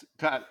funnest.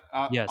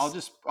 Yes.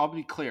 I'll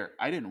be clear.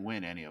 I didn't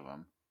win any of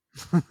them.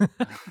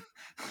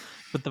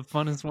 But the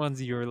funnest ones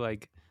you're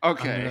like,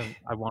 Okay.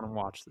 I want to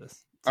watch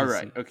this All to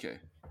right. see. Okay.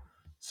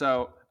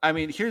 So, I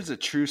mean, here's a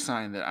true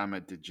sign that I'm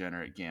a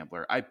degenerate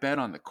gambler. I bet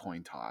on the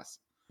coin toss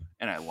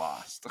and I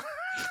lost.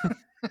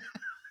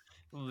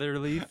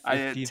 Literally I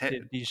had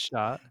 50-50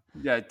 shot.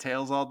 yeah,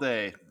 tails all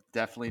day.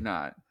 Definitely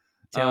not.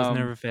 Tails Um,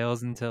 never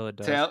fails until it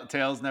does.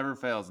 tails never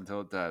fails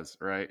until it does,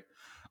 right?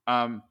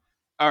 Um,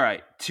 all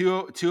right,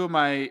 two of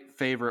my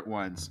favorite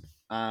ones.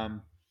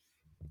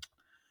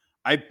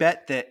 I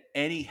bet that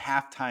any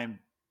halftime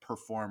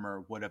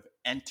performer would have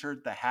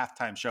entered the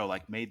halftime show,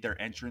 like made their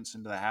entrance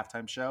into the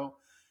halftime show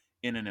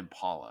in an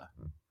Impala.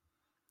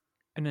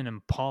 And an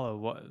Impala,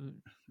 what?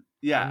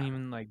 Yeah,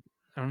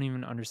 I don't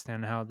even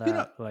understand how you know,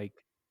 that like.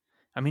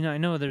 I mean, I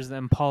know there's the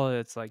Impala.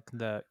 It's like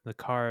the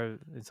car.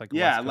 It's like a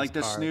yeah, West like Coast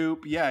the car.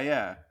 Snoop. Yeah,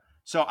 yeah.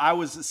 So I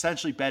was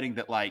essentially betting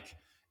that, like,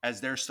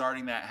 as they're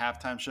starting that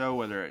halftime show,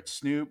 whether it's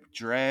Snoop,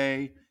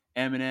 Dre,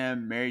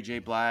 Eminem, Mary J.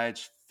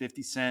 Blige,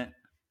 50 Cent,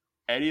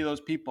 any of those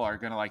people are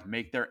going to like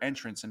make their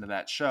entrance into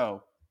that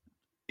show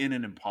in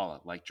an Impala,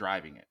 like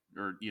driving it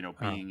or, Oh.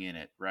 being in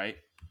it, right?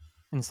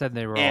 Instead,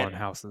 they were all And in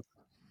houses.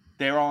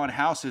 they were all in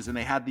houses and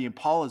they had the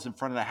Impalas in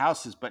front of the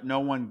houses, but no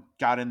one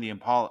got in the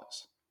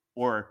Impalas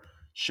or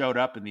showed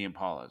up in the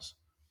Impalas.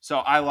 So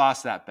I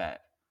lost that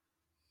bet.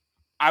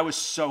 I was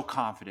so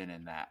confident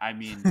in that. I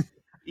mean,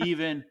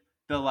 even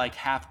the like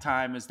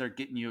halftime as they're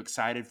getting you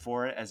excited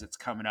for it as it's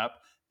coming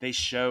up, they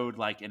showed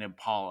like an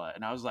Impala,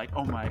 and I was like,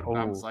 oh my! Oh,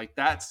 I'm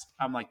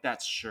like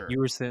that's sure. you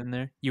were sitting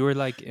there. You were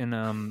like in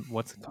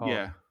what's it called?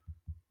 Yeah.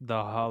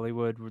 The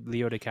Hollywood with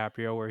Leo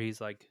DiCaprio, where he's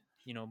like,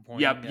 Yep.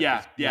 pointing at Yeah.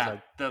 this. He's Yeah.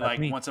 like, The "That's like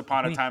me. Once That's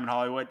Upon a me." Time in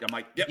Hollywood. I'm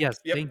like, yep. Yes,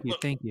 Yep. thank you,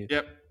 Look. thank you.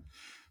 Yep.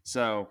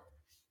 So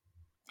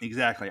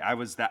exactly, I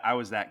was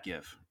that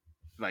give,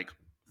 like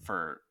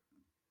for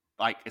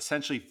like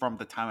essentially from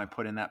the time I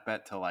put in that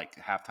bet to like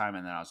halftime,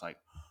 and then I was like,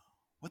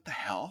 what the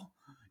hell,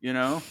 you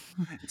know?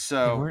 And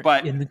So, we're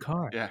but in the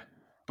car. yeah,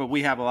 but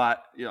we have a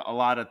lot,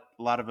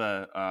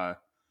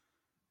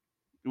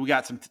 we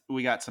got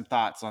some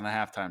thoughts on the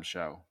halftime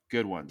show.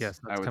 Good ones, Yes,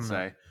 I that's would coming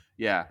up say.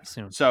 Yeah.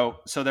 soon. So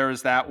there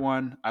was that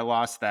one. I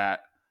lost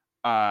that.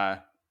 I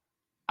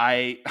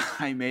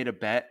I made a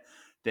bet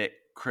that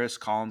Chris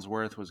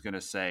Collinsworth was going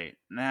to say,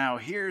 "Now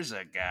here's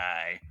a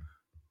guy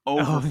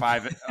over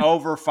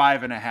Oh,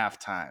 five and a half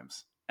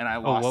times," and I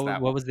oh, lost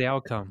that what one. was the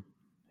outcome?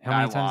 How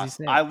I many times did he lost.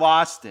 say I it?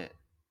 lost it.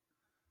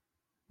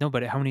 No,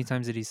 but how many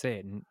times did he say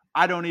it?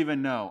 I don't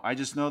even know. I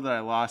just know that I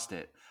lost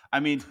it. I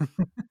mean,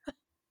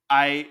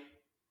 I,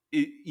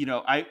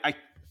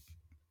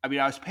 I mean,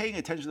 I was paying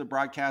attention to the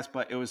broadcast,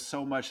 but it was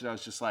so much that I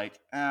was just like,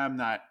 I'm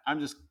not. I'm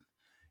just,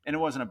 and it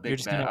wasn't a You're big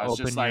just bet. gonna I was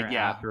just open your like,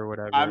 yeah, app or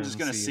whatever I'm just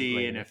and gonna see it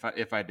see, and later.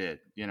 if I did,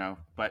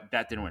 but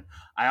that didn't win.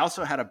 I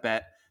also had a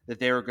bet that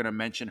they were gonna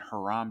mention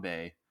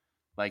Harambe,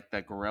 like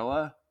the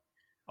gorilla.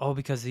 Oh,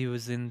 because he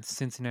was in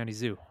Cincinnati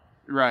Zoo.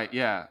 Right?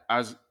 Yeah,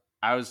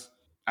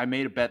 I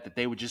made a bet that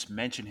they would just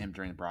mention him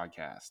during the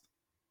broadcast,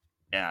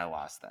 and I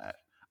lost that.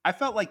 I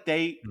felt like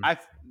Hmm.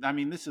 I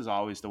mean, this is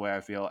always the way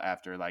I feel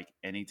after like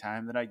any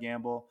time that I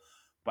gamble,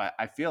 but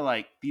I feel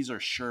like these are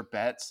sure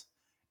bets,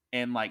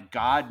 and like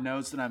God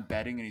knows that I'm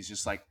betting, and He's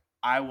just like,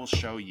 I will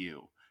show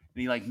you,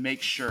 and He like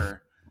makes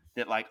sure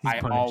that like He's I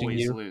punishing always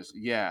you. lose.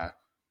 Yeah,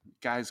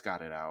 guy's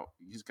got it out.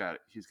 He's got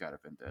a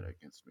vendetta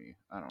against me.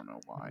 I don't know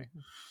why.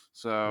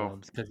 So Well,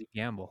 it's because you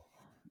gamble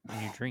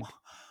and you drink.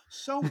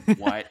 so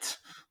what?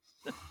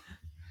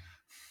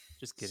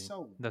 Just kidding.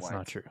 So That's not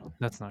what? true.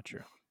 That's not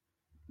true.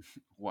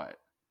 What?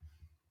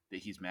 that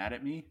he's mad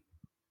at me.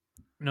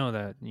 No,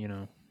 that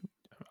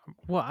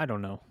well, I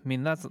don't know. I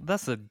mean,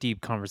 that's a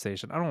deep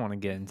conversation. I don't want to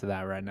get into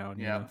that right now.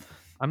 Yeah,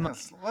 I'm not.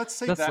 let's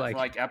save That's that for like,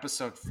 like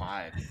episode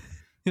 5.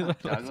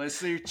 like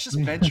Douglas, you're just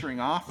venturing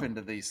off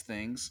into these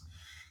things.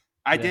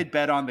 I yeah. did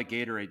bet on the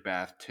Gatorade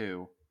bath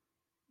too,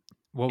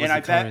 What and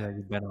was the color that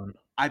you bet on?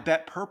 I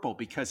bet purple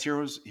because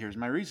here's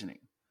my reasoning.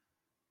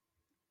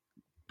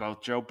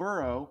 Both Joe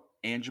Burrow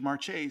and Jamar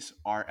Chase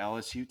are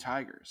LSU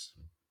Tigers.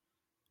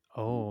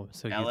 Oh,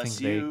 so you think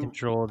they LSU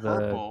control the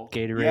purple,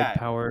 Gatorade yeah,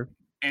 power?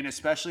 and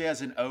especially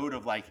as an ode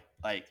of like,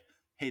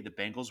 hey, the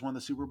Bengals won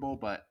the Super Bowl,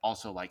 but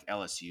also like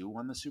LSU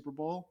won the Super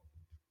Bowl.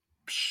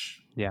 Psh,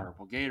 Yeah.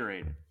 purple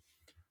Gatorade,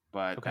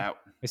 but Okay. that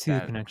I see the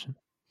that connection.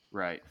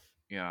 right,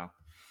 yeah.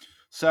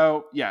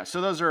 So yeah,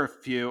 so those are a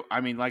few.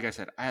 I mean, like I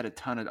said, I had a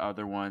ton of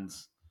other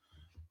ones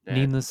that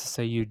Needless to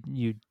say, you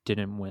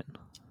didn't win.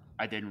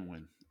 I didn't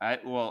win.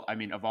 I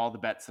mean, of all the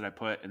bets that I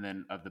put, and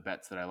then of the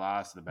bets that I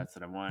lost, the bets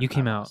that I won, You I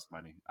came out. lost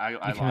money. I You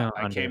came lost. out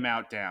I under. came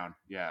out down.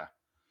 Yeah,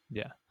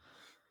 Yeah.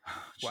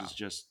 which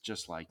is Wow.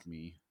 just like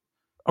me.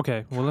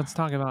 Okay. Well, let's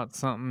talk about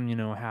something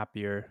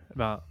happier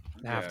about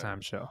the Yeah.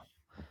 halftime show.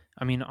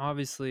 I mean,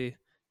 obviously,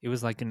 it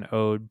was like an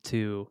ode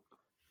to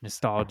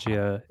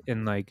nostalgia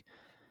and like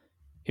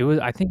it was.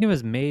 I think it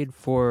was made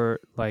for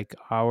like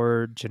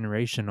our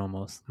generation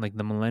almost, like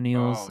the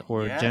millennials Oh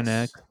or Gen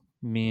X. yes.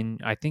 I mean,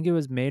 I think it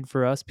was made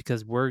for us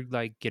because we're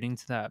like getting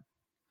to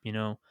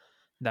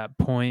that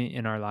point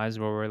in our lives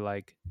where we're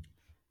like,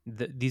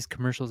 these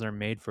commercials are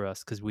made for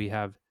us because we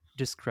have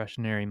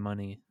discretionary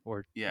money,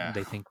 or Yeah.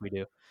 they think we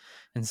do,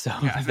 and so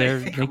Yeah. I they're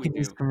think we making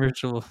these do.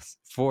 commercials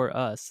for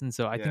us. And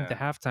so I think the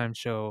Yeah. halftime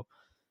show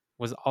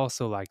was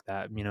also like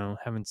that,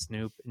 having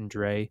Snoop and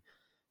Dre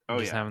and Oh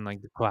just yeah. having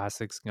like the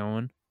classics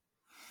going.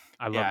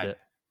 I loved Yeah. it.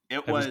 It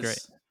It was great.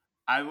 was.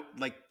 I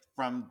like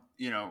from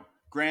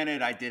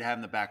Granted, I did have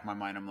in the back of my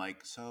mind. I'm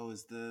like, so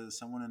is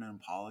someone in an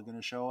Impala going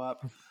to show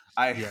up?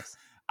 I Yes.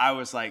 I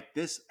was like,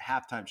 this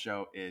halftime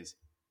show is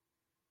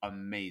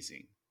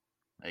amazing.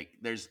 Like,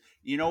 there's,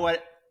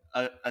 what,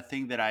 a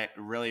thing that I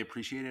really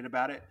appreciated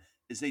about it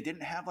is they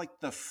didn't have like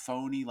the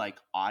phony like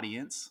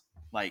audience,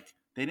 like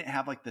they didn't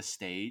have like the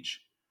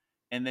stage,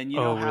 and then you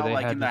know Oh, where how they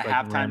like had in the just like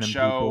halftime random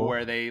show people.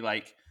 where they're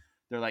like,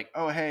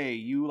 oh hey,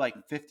 you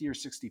like 50 or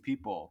 60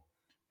 people,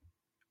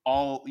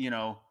 all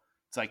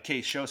it's like,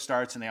 okay, show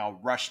starts and they all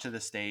rush to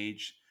the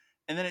stage,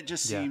 and then it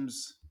just Yeah.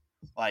 seems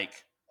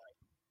like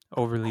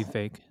Overly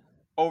fake.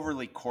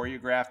 overly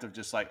choreographed of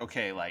just like,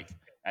 okay, like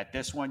at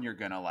this one you're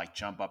gonna like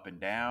jump up and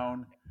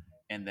down,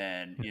 and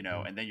then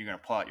Mhm. and then you're gonna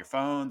pull out your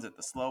phones at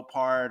the slow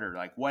part, or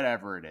like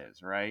whatever it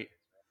is, right?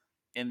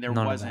 And None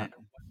of that.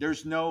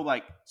 there's no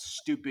like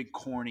stupid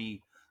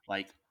corny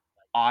like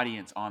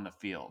audience on the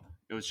field.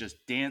 It was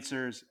just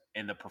dancers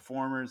and the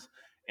performers,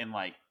 and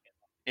like,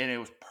 and it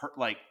was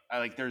like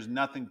there's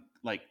nothing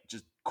like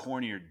just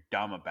corny or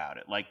dumb about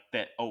it, like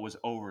that. Oh, it was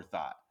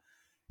overthought.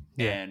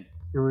 Yeah. And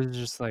It was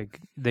just like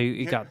it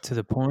here, got to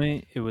the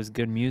point. It was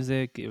good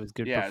music. It was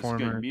good yeah, it's good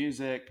performer,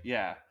 music,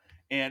 yeah.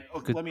 And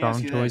okay, good let me ask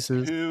song you this: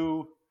 choices.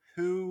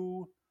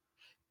 who?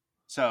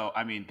 So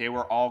I mean, they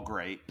were all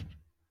great.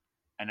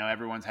 I know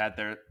everyone's had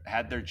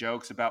their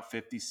jokes about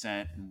 50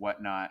 Cent and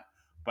whatnot,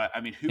 but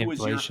I mean, who was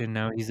your, Inflation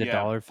now he's a yeah,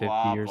 dollar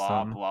blah 50 or blah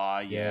something. blah,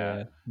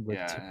 yeah, Yeah.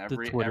 yeah, The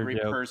Twitter every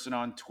joke. person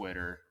on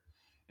Twitter,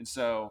 and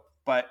so,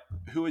 but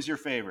who is your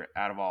favorite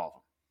out of all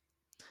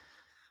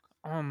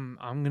of them?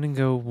 I'm gonna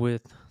go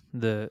with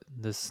the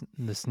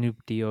Snoop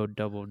Do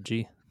Double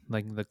G,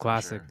 like the For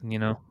classic. sure,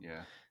 yeah,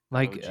 the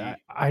Like OG.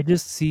 I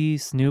just see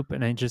Snoop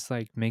and it just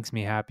like makes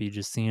me happy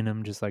just seeing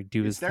him just like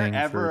do his thing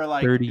for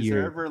 30 Is there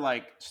years. ever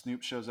like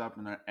Snoop shows up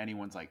and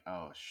anyone's like,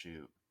 oh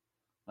shoot,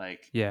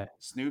 like Yeah,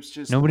 Snoop's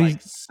just nobody's.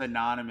 like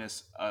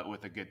synonymous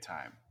with a good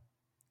time,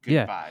 good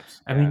Yeah,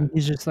 vibes, I yeah, mean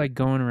he's just like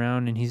going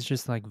around and he's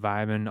just like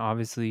vibing.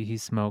 Obviously he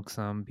smoked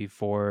some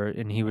before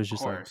and he was of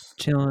just like course,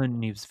 chilling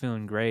and he was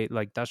feeling great.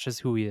 Like that's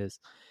just who he is.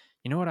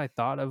 You know what I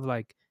thought of?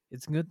 Like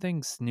it's a good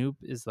thing Snoop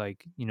is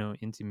like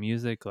into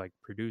music, like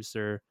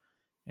producer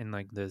and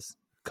like this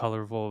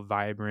colorful,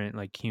 vibrant,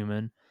 like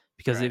human.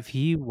 Because right. if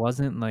he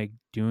wasn't like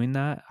doing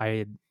that,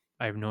 I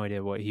have no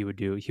idea what he would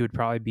do. He would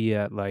probably be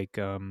at like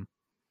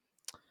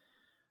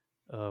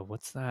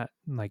what's that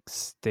like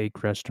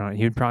steak restaurant?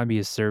 He would probably be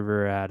a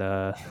server at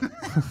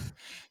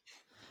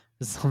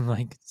some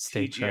like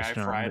steak TGI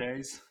restaurant. But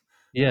Fridays.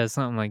 yeah,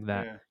 something like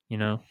that, Yeah, you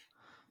know.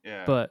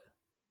 yeah. But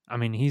I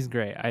mean, he's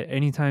great.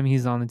 Anytime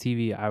he's on the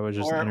TV, I was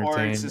just Or it's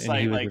entertained, just and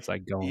he was like just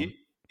like going. he,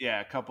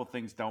 yeah, a couple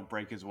things don't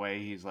break his way.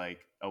 He's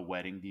like a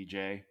wedding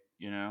DJ,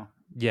 you know?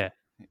 Yeah,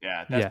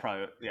 Yeah, that's yeah.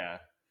 probably, yeah.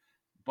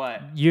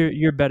 But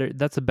You're better.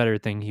 That's a better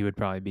thing he would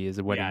probably be as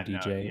a wedding yeah, no,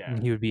 DJ, yeah.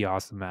 and he would be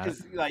awesome at it.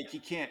 Cuz like he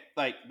can't,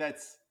 like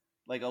that's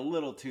like a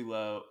little too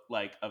low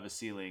like of a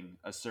ceiling,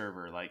 a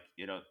server, like,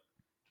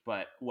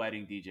 but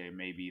wedding DJ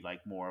may be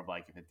like more of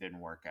like if it didn't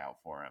work out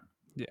for him.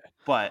 Yeah.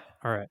 But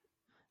All right.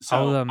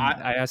 I'll so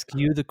I ask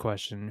you the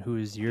question. Who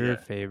is your yeah,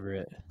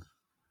 favorite?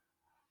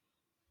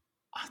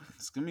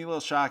 it's going to be a little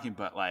shocking,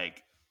 but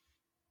like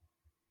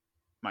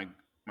my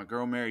my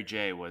girl Mary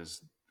J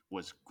was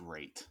was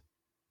great.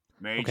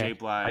 Mary J. Okay, I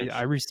Blige,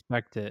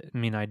 respect it. I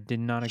mean, I did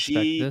not expect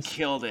she this.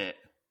 killed it.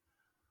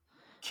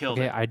 Killed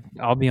Okay, it.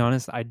 I'll be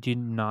honest, I did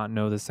not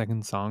know the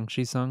second song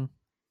she sung.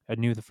 I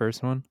knew the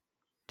first one,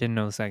 didn't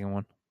know the second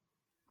one.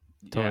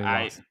 Yeah, Totally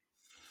lost.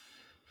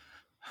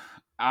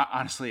 I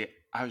honestly,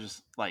 I was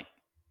just like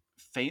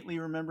faintly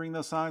remembering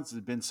those songs.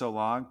 It's been so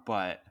long,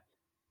 but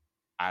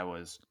I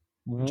was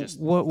just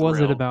What was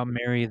it thrilled. about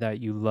Mary that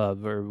you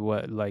love, or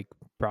what like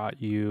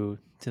brought you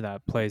to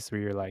that place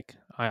where you're like,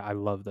 I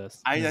love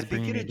this. This I is think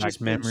bringing it me had back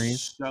just been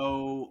memories.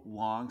 so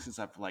long since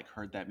I've like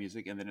heard that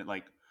music, and then it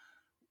like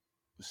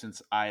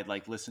since I had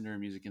like listened to her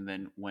music, and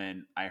then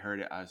when I heard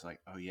it, I was like,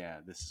 oh yeah,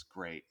 this is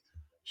great.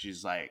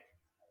 She's like,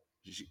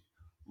 she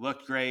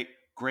looked great,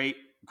 great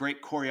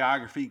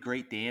choreography,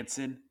 great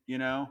dancing, you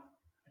know,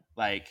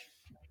 like,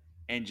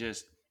 and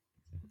just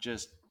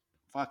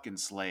fucking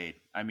slayed.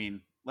 I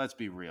mean, let's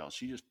be real,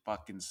 she just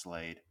fucking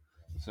slayed.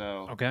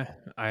 So Okay,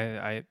 I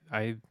I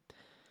I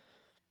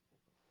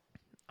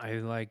I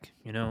like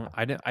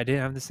I didn't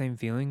have the same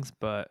feelings,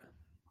 but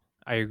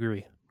I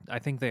agree. I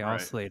think they all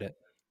right, slayed it.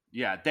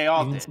 yeah, they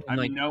all Even did. something I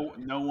like mean,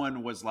 no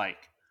one was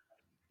like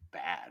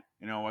bad.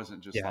 You know, it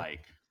wasn't just yeah,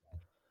 like,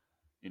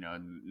 you know,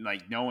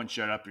 like no one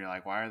showed up and you're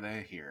like, why are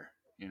they here?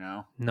 You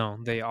know? no,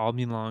 they all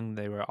belonged.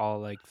 They were all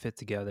like fit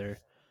together.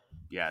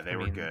 Yeah, I they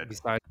were mean, good.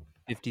 besides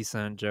 50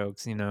 Cent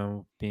jokes,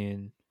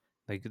 being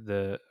like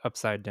the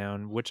upside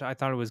down, which I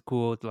thought it was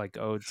cool to like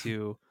ode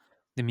to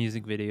the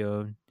music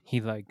video. He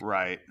like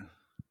Right.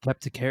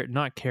 kept to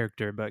not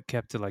character, but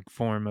kept to like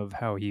form of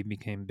how he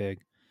became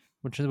big,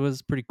 which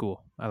was pretty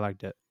cool. I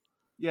liked it.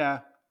 Yeah.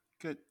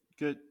 Good,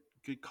 good,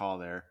 good call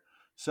there.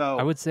 I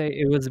So, would say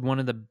it was one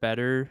of the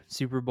better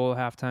Super Bowl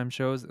halftime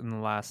shows in the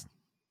last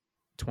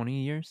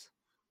 20 years.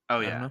 oh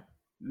I don't yeah. know.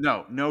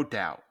 No, no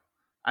doubt.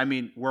 I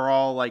mean, we're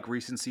all like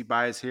recency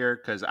bias here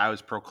because I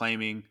was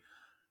proclaiming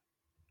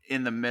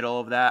in the middle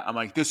of that. I'm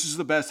like, this is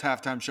the best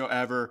halftime show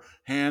ever,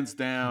 hands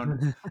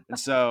down. And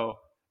so,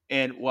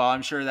 and while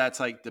I'm sure that's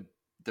like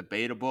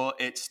debatable,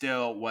 it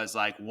still was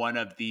like one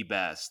of the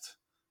best,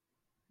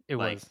 It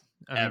like, was.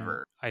 I mean,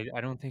 ever.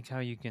 I don't think how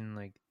you can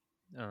like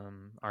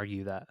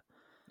argue that.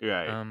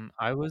 Right.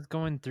 I was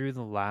going through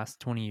the last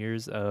 20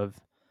 years of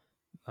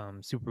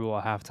Super Bowl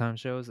halftime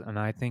shows, and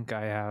I think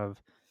I have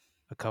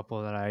a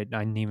couple that I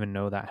didn't even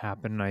know that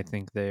happened. I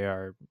think they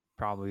are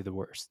probably the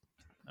worst.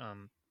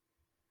 Um,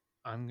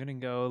 I'm gonna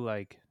go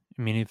like,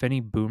 I mean, if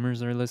any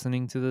boomers are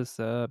listening to this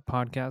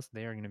podcast,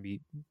 they are gonna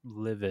be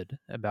livid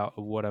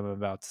about what I'm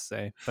about to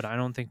say. But I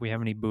don't think we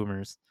have any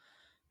boomers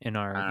in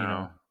our, I don't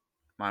know.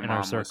 My in our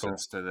mom circle.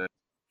 listens to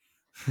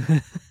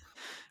this.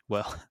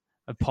 Well,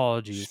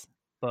 apologies,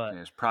 but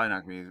She's probably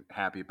not going to be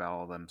happy about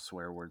all them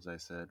swear words I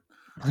said.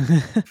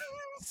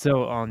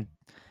 so on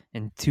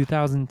in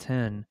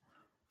 2010,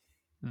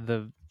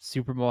 the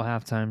Super Bowl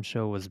halftime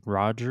show was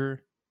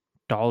Roger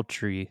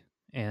Daltrey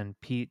and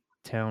Pete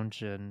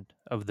Townshend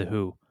of The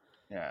Who.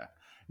 Yeah.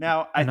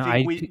 Now, I And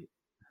think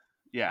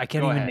yeah, I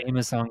can't go even ahead. name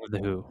a song of The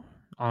Who,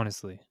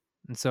 honestly.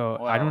 And so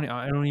Well, I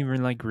don't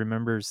even like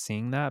remember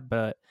seeing that,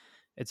 but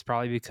it's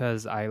probably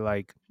because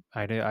I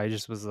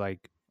just was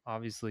like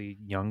obviously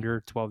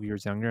younger, 12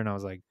 years younger, and I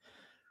was like,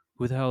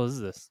 who the hell is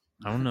this?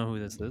 I don't know who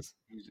this is.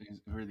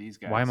 who are these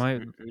Why am guys? I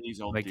Who are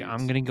these old like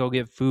I'm dudes? gonna go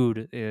get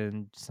food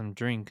and some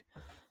drink,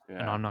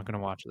 and Yeah. I'm not gonna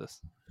watch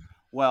this.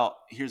 Well,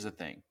 here's the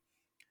thing.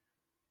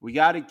 We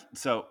got to,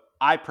 so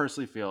I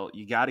personally feel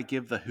you got to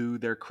give the Who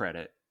their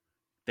credit.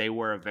 They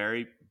were a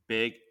very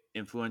big,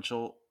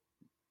 influential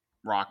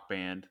rock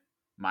band.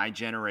 My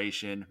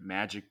Generation,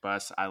 Magic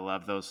Bus, I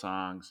love those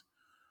songs.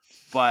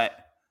 But,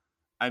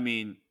 I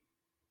mean,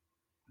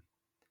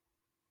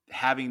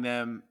 having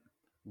them,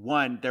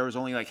 one, there was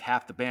only like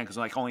half the band because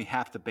like only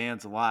half the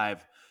band's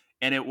alive.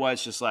 And it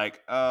was just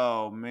like,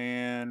 oh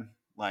man,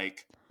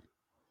 like,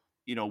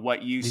 you know,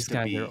 what These used to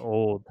guys are be.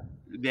 old.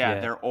 Yeah, Yeah.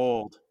 they're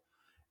old.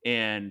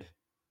 And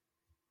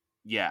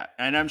yeah,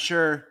 and I'm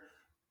sure,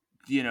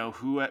 you know,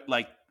 who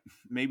like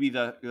maybe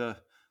but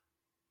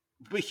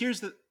here's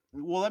the,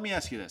 well, let me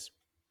ask you this.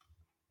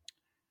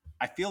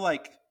 I feel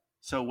like,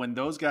 so when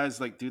those guys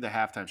like do the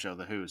halftime show,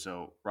 the Who,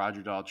 so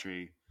Roger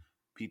Daltrey,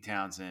 Pete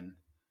Townsend,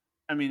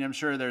 I mean, I'm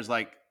sure there's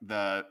like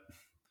the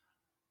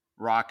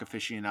rock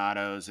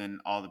aficionados and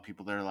all the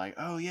people that are like,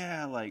 oh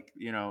yeah, like,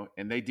 you know,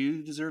 and they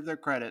do deserve their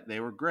credit. They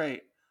were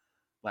great.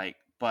 Like,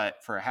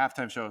 but for a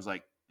halftime show, it was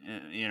like,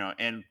 you know,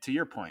 and to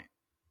your point,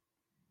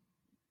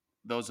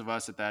 those of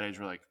us at that age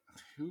were like,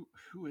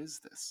 who is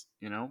this?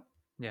 You know?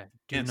 Yeah.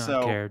 Do And not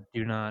so care.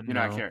 Do not do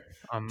not know. care. Do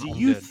I'm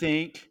you good.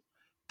 think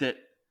that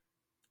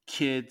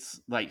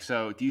kids like,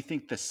 so do you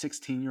think the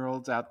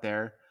 16-year-olds out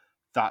there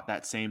thought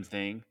that same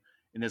thing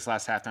in this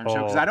last halftime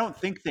show? Because Oh, I don't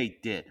think they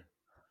did.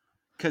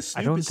 Because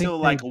I Snoop don't is think still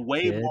they like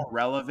way did. more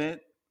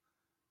relevant,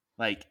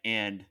 like,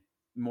 and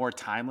more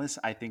timeless,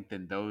 I think,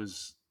 than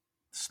those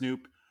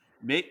Snoop.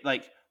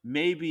 Like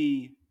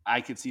maybe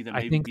I could see them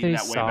I maybe think being they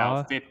that way about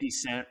saw 50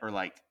 Cent or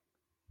like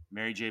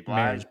Mary J.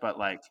 Mary. Blige, but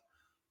like,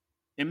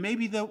 and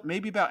maybe though,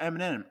 maybe about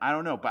Eminem. I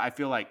don't know, but I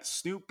feel like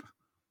Snoop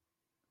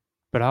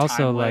But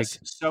also Timeless.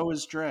 like, So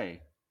is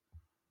Dre.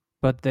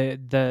 but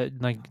the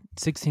like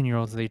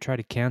 16-year-olds, they try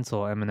to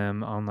cancel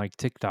Eminem on like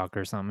TikTok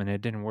or something, and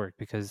it didn't work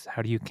because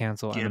how do you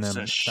cancel Gives a Eminem?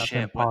 That's shit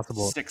what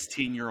impossible.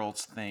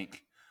 16-year-olds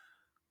think.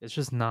 It's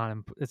just not.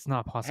 It's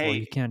not possible.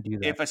 You Hey, can't do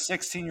if a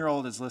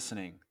 16-year-old is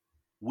listening,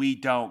 we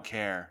don't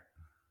care.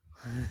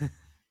 that.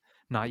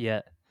 Not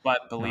yet.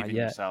 But believe Not in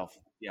yet. yourself.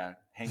 Yeah,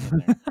 hang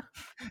in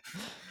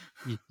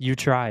there. You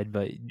tried,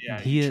 but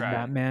Yeah, you try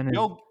that it. man is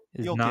You'll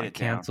get not it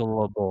down.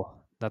 cancelable.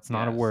 That's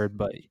not a Yes. word,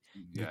 but you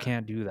Yeah.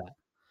 can't do that.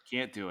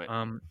 Can't do it.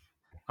 Um,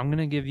 I'm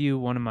gonna give you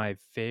one of my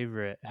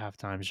favorite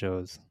halftime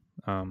shows.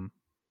 And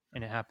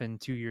it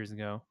happened 2 years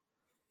ago,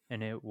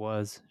 and it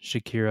was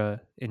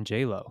Shakira and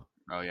J Lo.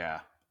 Oh yeah.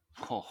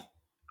 Oh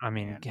I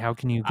mean, man. how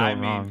can you go I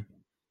mean, wrong?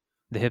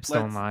 The hips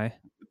don't let's lie.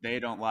 they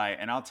don't lie.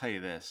 And I'll tell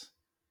you this.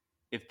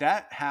 If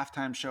that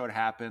halftime show had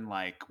happened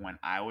like when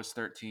I was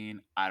 13,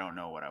 I don't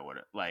know what I would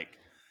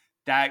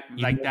have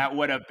Even that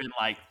would have been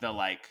like the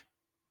like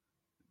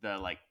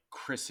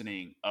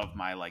christening of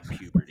my like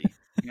puberty,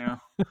 you know?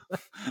 Like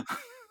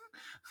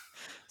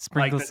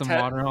sprinkle some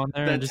water on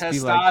there the and just be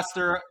like,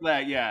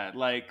 testosterone, yeah,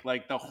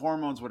 like the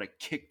hormones would have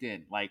kicked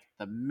in like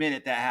the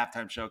minute that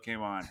halftime show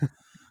came on.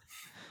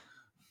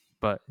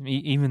 but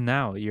even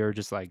now, you're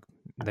just like,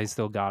 they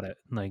still got it.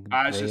 Like they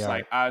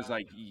are. I was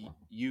like,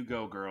 you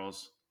go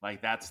girls.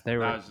 Like They I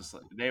were. was just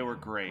like, they were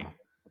great.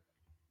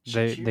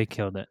 They Shakira,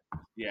 killed it.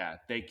 yeah,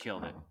 they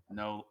killed it.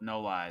 No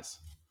lies.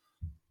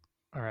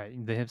 All right,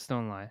 the hips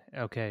don't lie.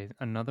 Okay,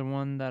 another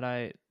one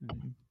that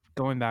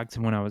going back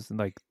to when I was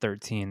like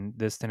 13,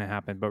 this didn't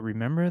happen. But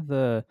remember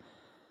the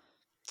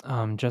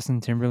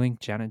Justin Timberlake,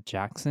 Janet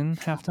Jackson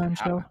halftime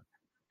How show?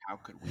 how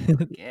could we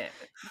forget?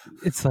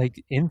 It's like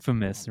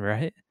infamous,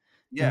 right?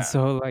 And Yeah.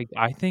 so like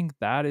I think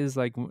that is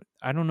like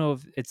I don't know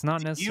if it's not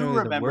Do you necessarily the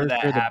remember worst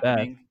that or the best.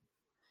 happening?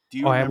 Do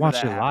Oh, you I remember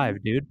watched that it happening?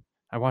 live, dude.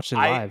 I watched it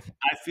live.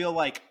 I feel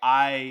like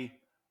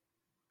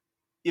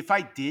if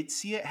I did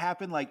see it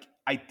happen, like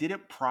I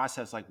didn't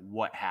process like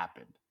what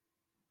happened.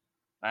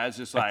 I was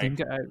just I think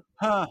like,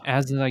 huh,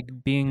 as like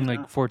being you like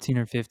know? 14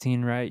 or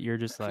 15, right? You're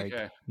just like,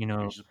 Yeah.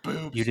 It's just you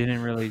boobs.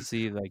 didn't really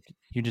see like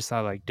you just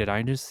saw like, did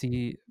I just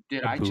see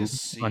Did a I boob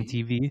just on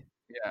see? TV?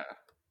 Yeah.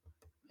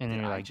 And then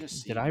Did you're I like,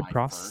 just did see I my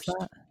process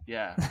first?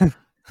 Yeah.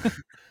 that?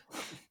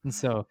 And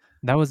so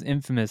that was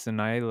infamous.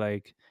 And I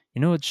like,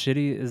 you know what's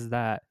shitty is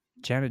that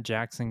Janet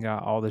Jackson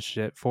got all the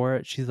shit for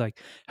it. She's like,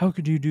 how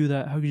could you do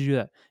that? How could you do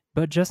that?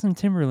 But Justin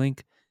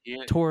Timberlake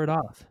It tore it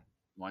off.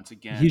 once He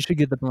again, should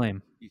get the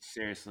blame.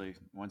 seriously,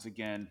 once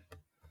again,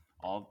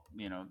 all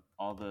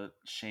the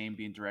shame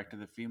being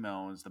directed at the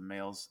female is the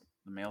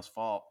male's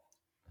fault.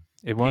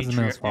 It was the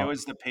male's It fault.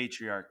 was the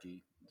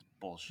patriarchy. It's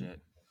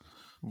bullshit.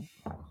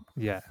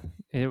 Yeah,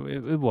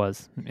 it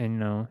was.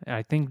 And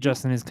I think You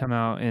Justin has come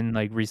out and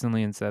like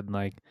recently and said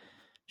like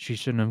she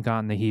shouldn't have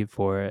gotten the heat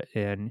for it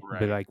and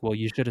be right. like, well,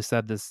 you should have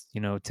said this,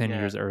 10 Yeah.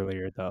 years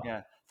earlier though.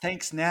 Yeah.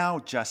 Thanks now,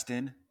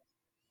 Justin.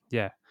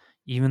 Yeah.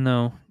 Even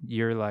though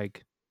you're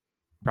like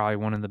probably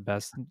one of the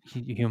best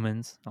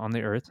humans on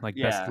the earth, like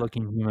best Yeah.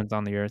 looking humans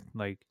on the earth,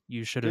 like Good.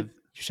 you should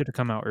have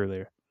come out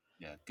earlier.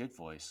 Yeah. Good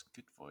voice.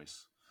 Good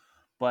voice.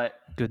 But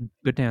Good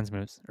dance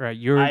moves. All right,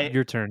 I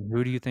your turn.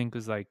 Who do you think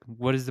is like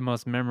what is the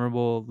most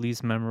memorable,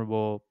 least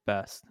memorable,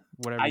 best?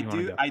 Whatever you want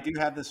to go. I do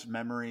have this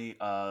memory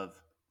of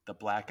the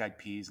Black Eyed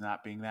Peas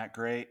not being that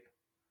great.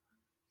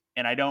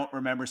 And I don't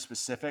remember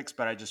specifics,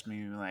 but I just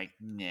mean like,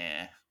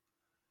 nah.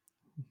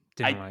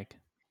 Didn't I like.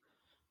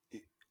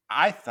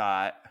 I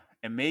thought,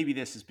 and maybe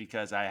this is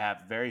because I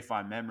have very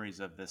fond memories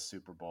of this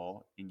Super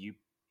Bowl, and you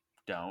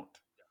don't.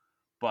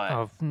 But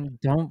Oh,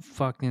 don't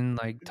fucking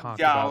like talk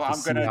yeah, about the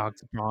I'm gonna.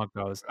 Seahawks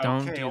Broncos.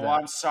 Don't Okay, do well, that.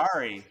 I'm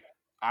sorry.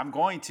 I'm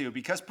going to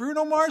because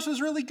Bruno Mars was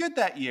really good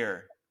that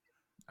year.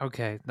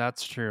 Okay,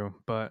 that's true,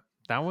 but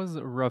that was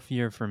a rough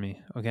year for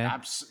me. Okay.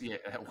 Yeah,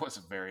 it was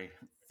very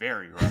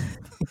rough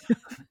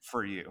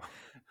for you.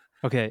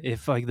 Okay,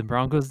 if like the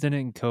Broncos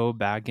didn't go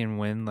back and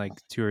win like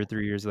 2 or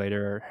 3 years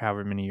later or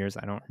however many years,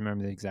 I don't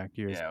remember the exact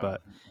years, Yeah,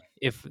 but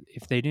if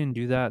they didn't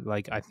do that,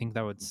 like I think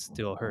that would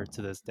still hurt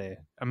to this day.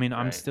 I mean,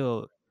 I'm right.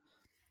 still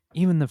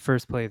even the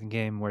first play of the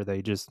game where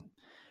they just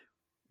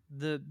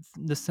the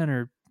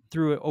center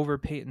threw it over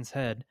Peyton's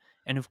head,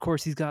 and of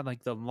course he's got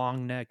like the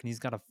long neck and he's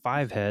got a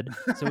 5 head,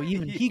 so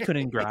even he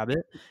couldn't grab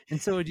it.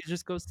 And so it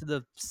just goes to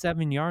the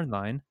 7-yard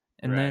line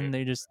and then Right.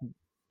 they just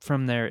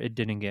from there it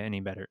didn't get any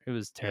better. It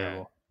was Yeah,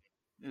 terrible.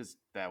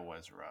 that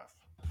was rough.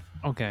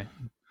 Okay.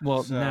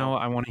 Well, So, now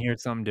I want to hear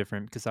something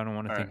different because I don't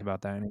want to all think right.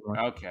 about that anymore.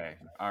 Okay.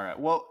 All right.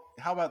 Well,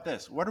 how about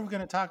this? What are we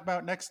going to talk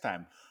about next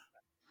time?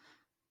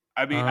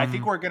 I mean, I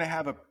think Um. we're going to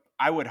have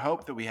I would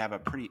hope that we have a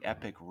pretty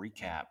epic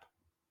recap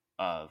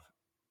of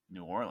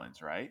New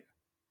Orleans, right?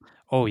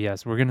 Oh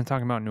yes, we're gonna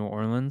talk about New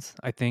Orleans.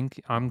 I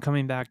think I'm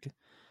coming back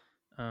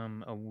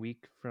a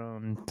week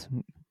from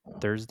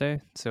Thursday,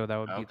 so that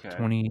would be the Okay.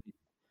 20.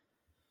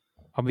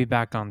 I'll be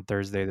back on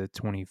Thursday the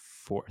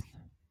 24th.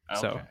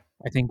 So Okay.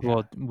 I think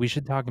Yeah. we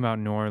should talk about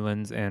New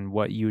Orleans and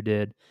what you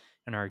did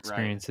and our Right.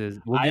 experiences.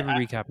 We'll give a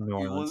recap of New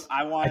Well, Orleans.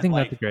 I I want think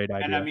that's a like, great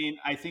and I idea. mean,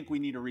 I think we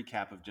need a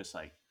recap of just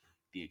like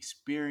the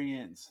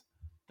experience,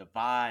 the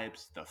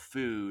vibes, the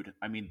food.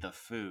 I mean, the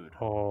food.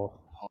 Oh,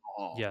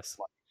 Oh, yes.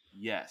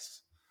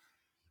 yes.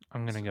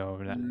 I'm going to So, go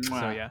over that. So,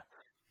 mwah. yeah,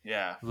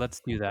 Yeah. let's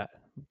do that.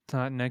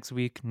 Next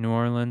week, New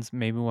Orleans.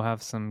 Maybe we'll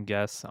have some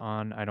guests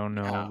on. I don't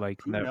know, Yeah.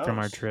 like Who that from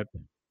our knows? trip.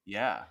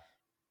 Yeah. It's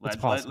Let,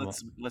 let possible.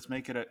 let's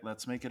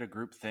make it a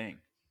group thing.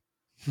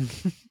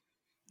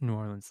 New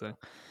Orleans thing.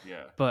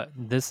 Yeah. But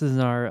this is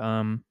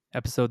our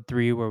episode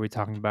 3 where we're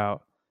talking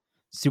about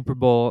Super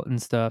Bowl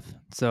and stuff.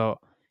 So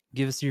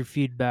give us your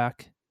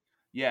feedback,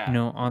 Yeah. Hit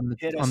on the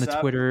us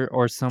up. Twitter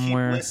or Keep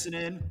somewhere.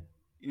 listening.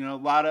 You know, a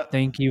lot of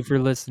Thank you for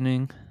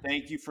listening.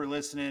 thank you for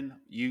listening.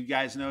 You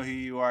guys know who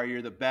you are.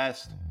 You're the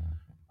best.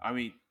 I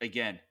mean,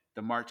 again,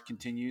 the march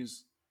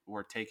continues.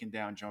 We're taking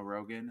down Joe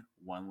Rogan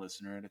one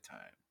listener at a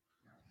time.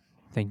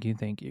 Thank you. We'll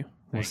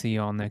Thank see you.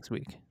 you all next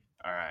week.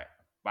 All right.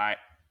 Bye.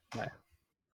 Bye.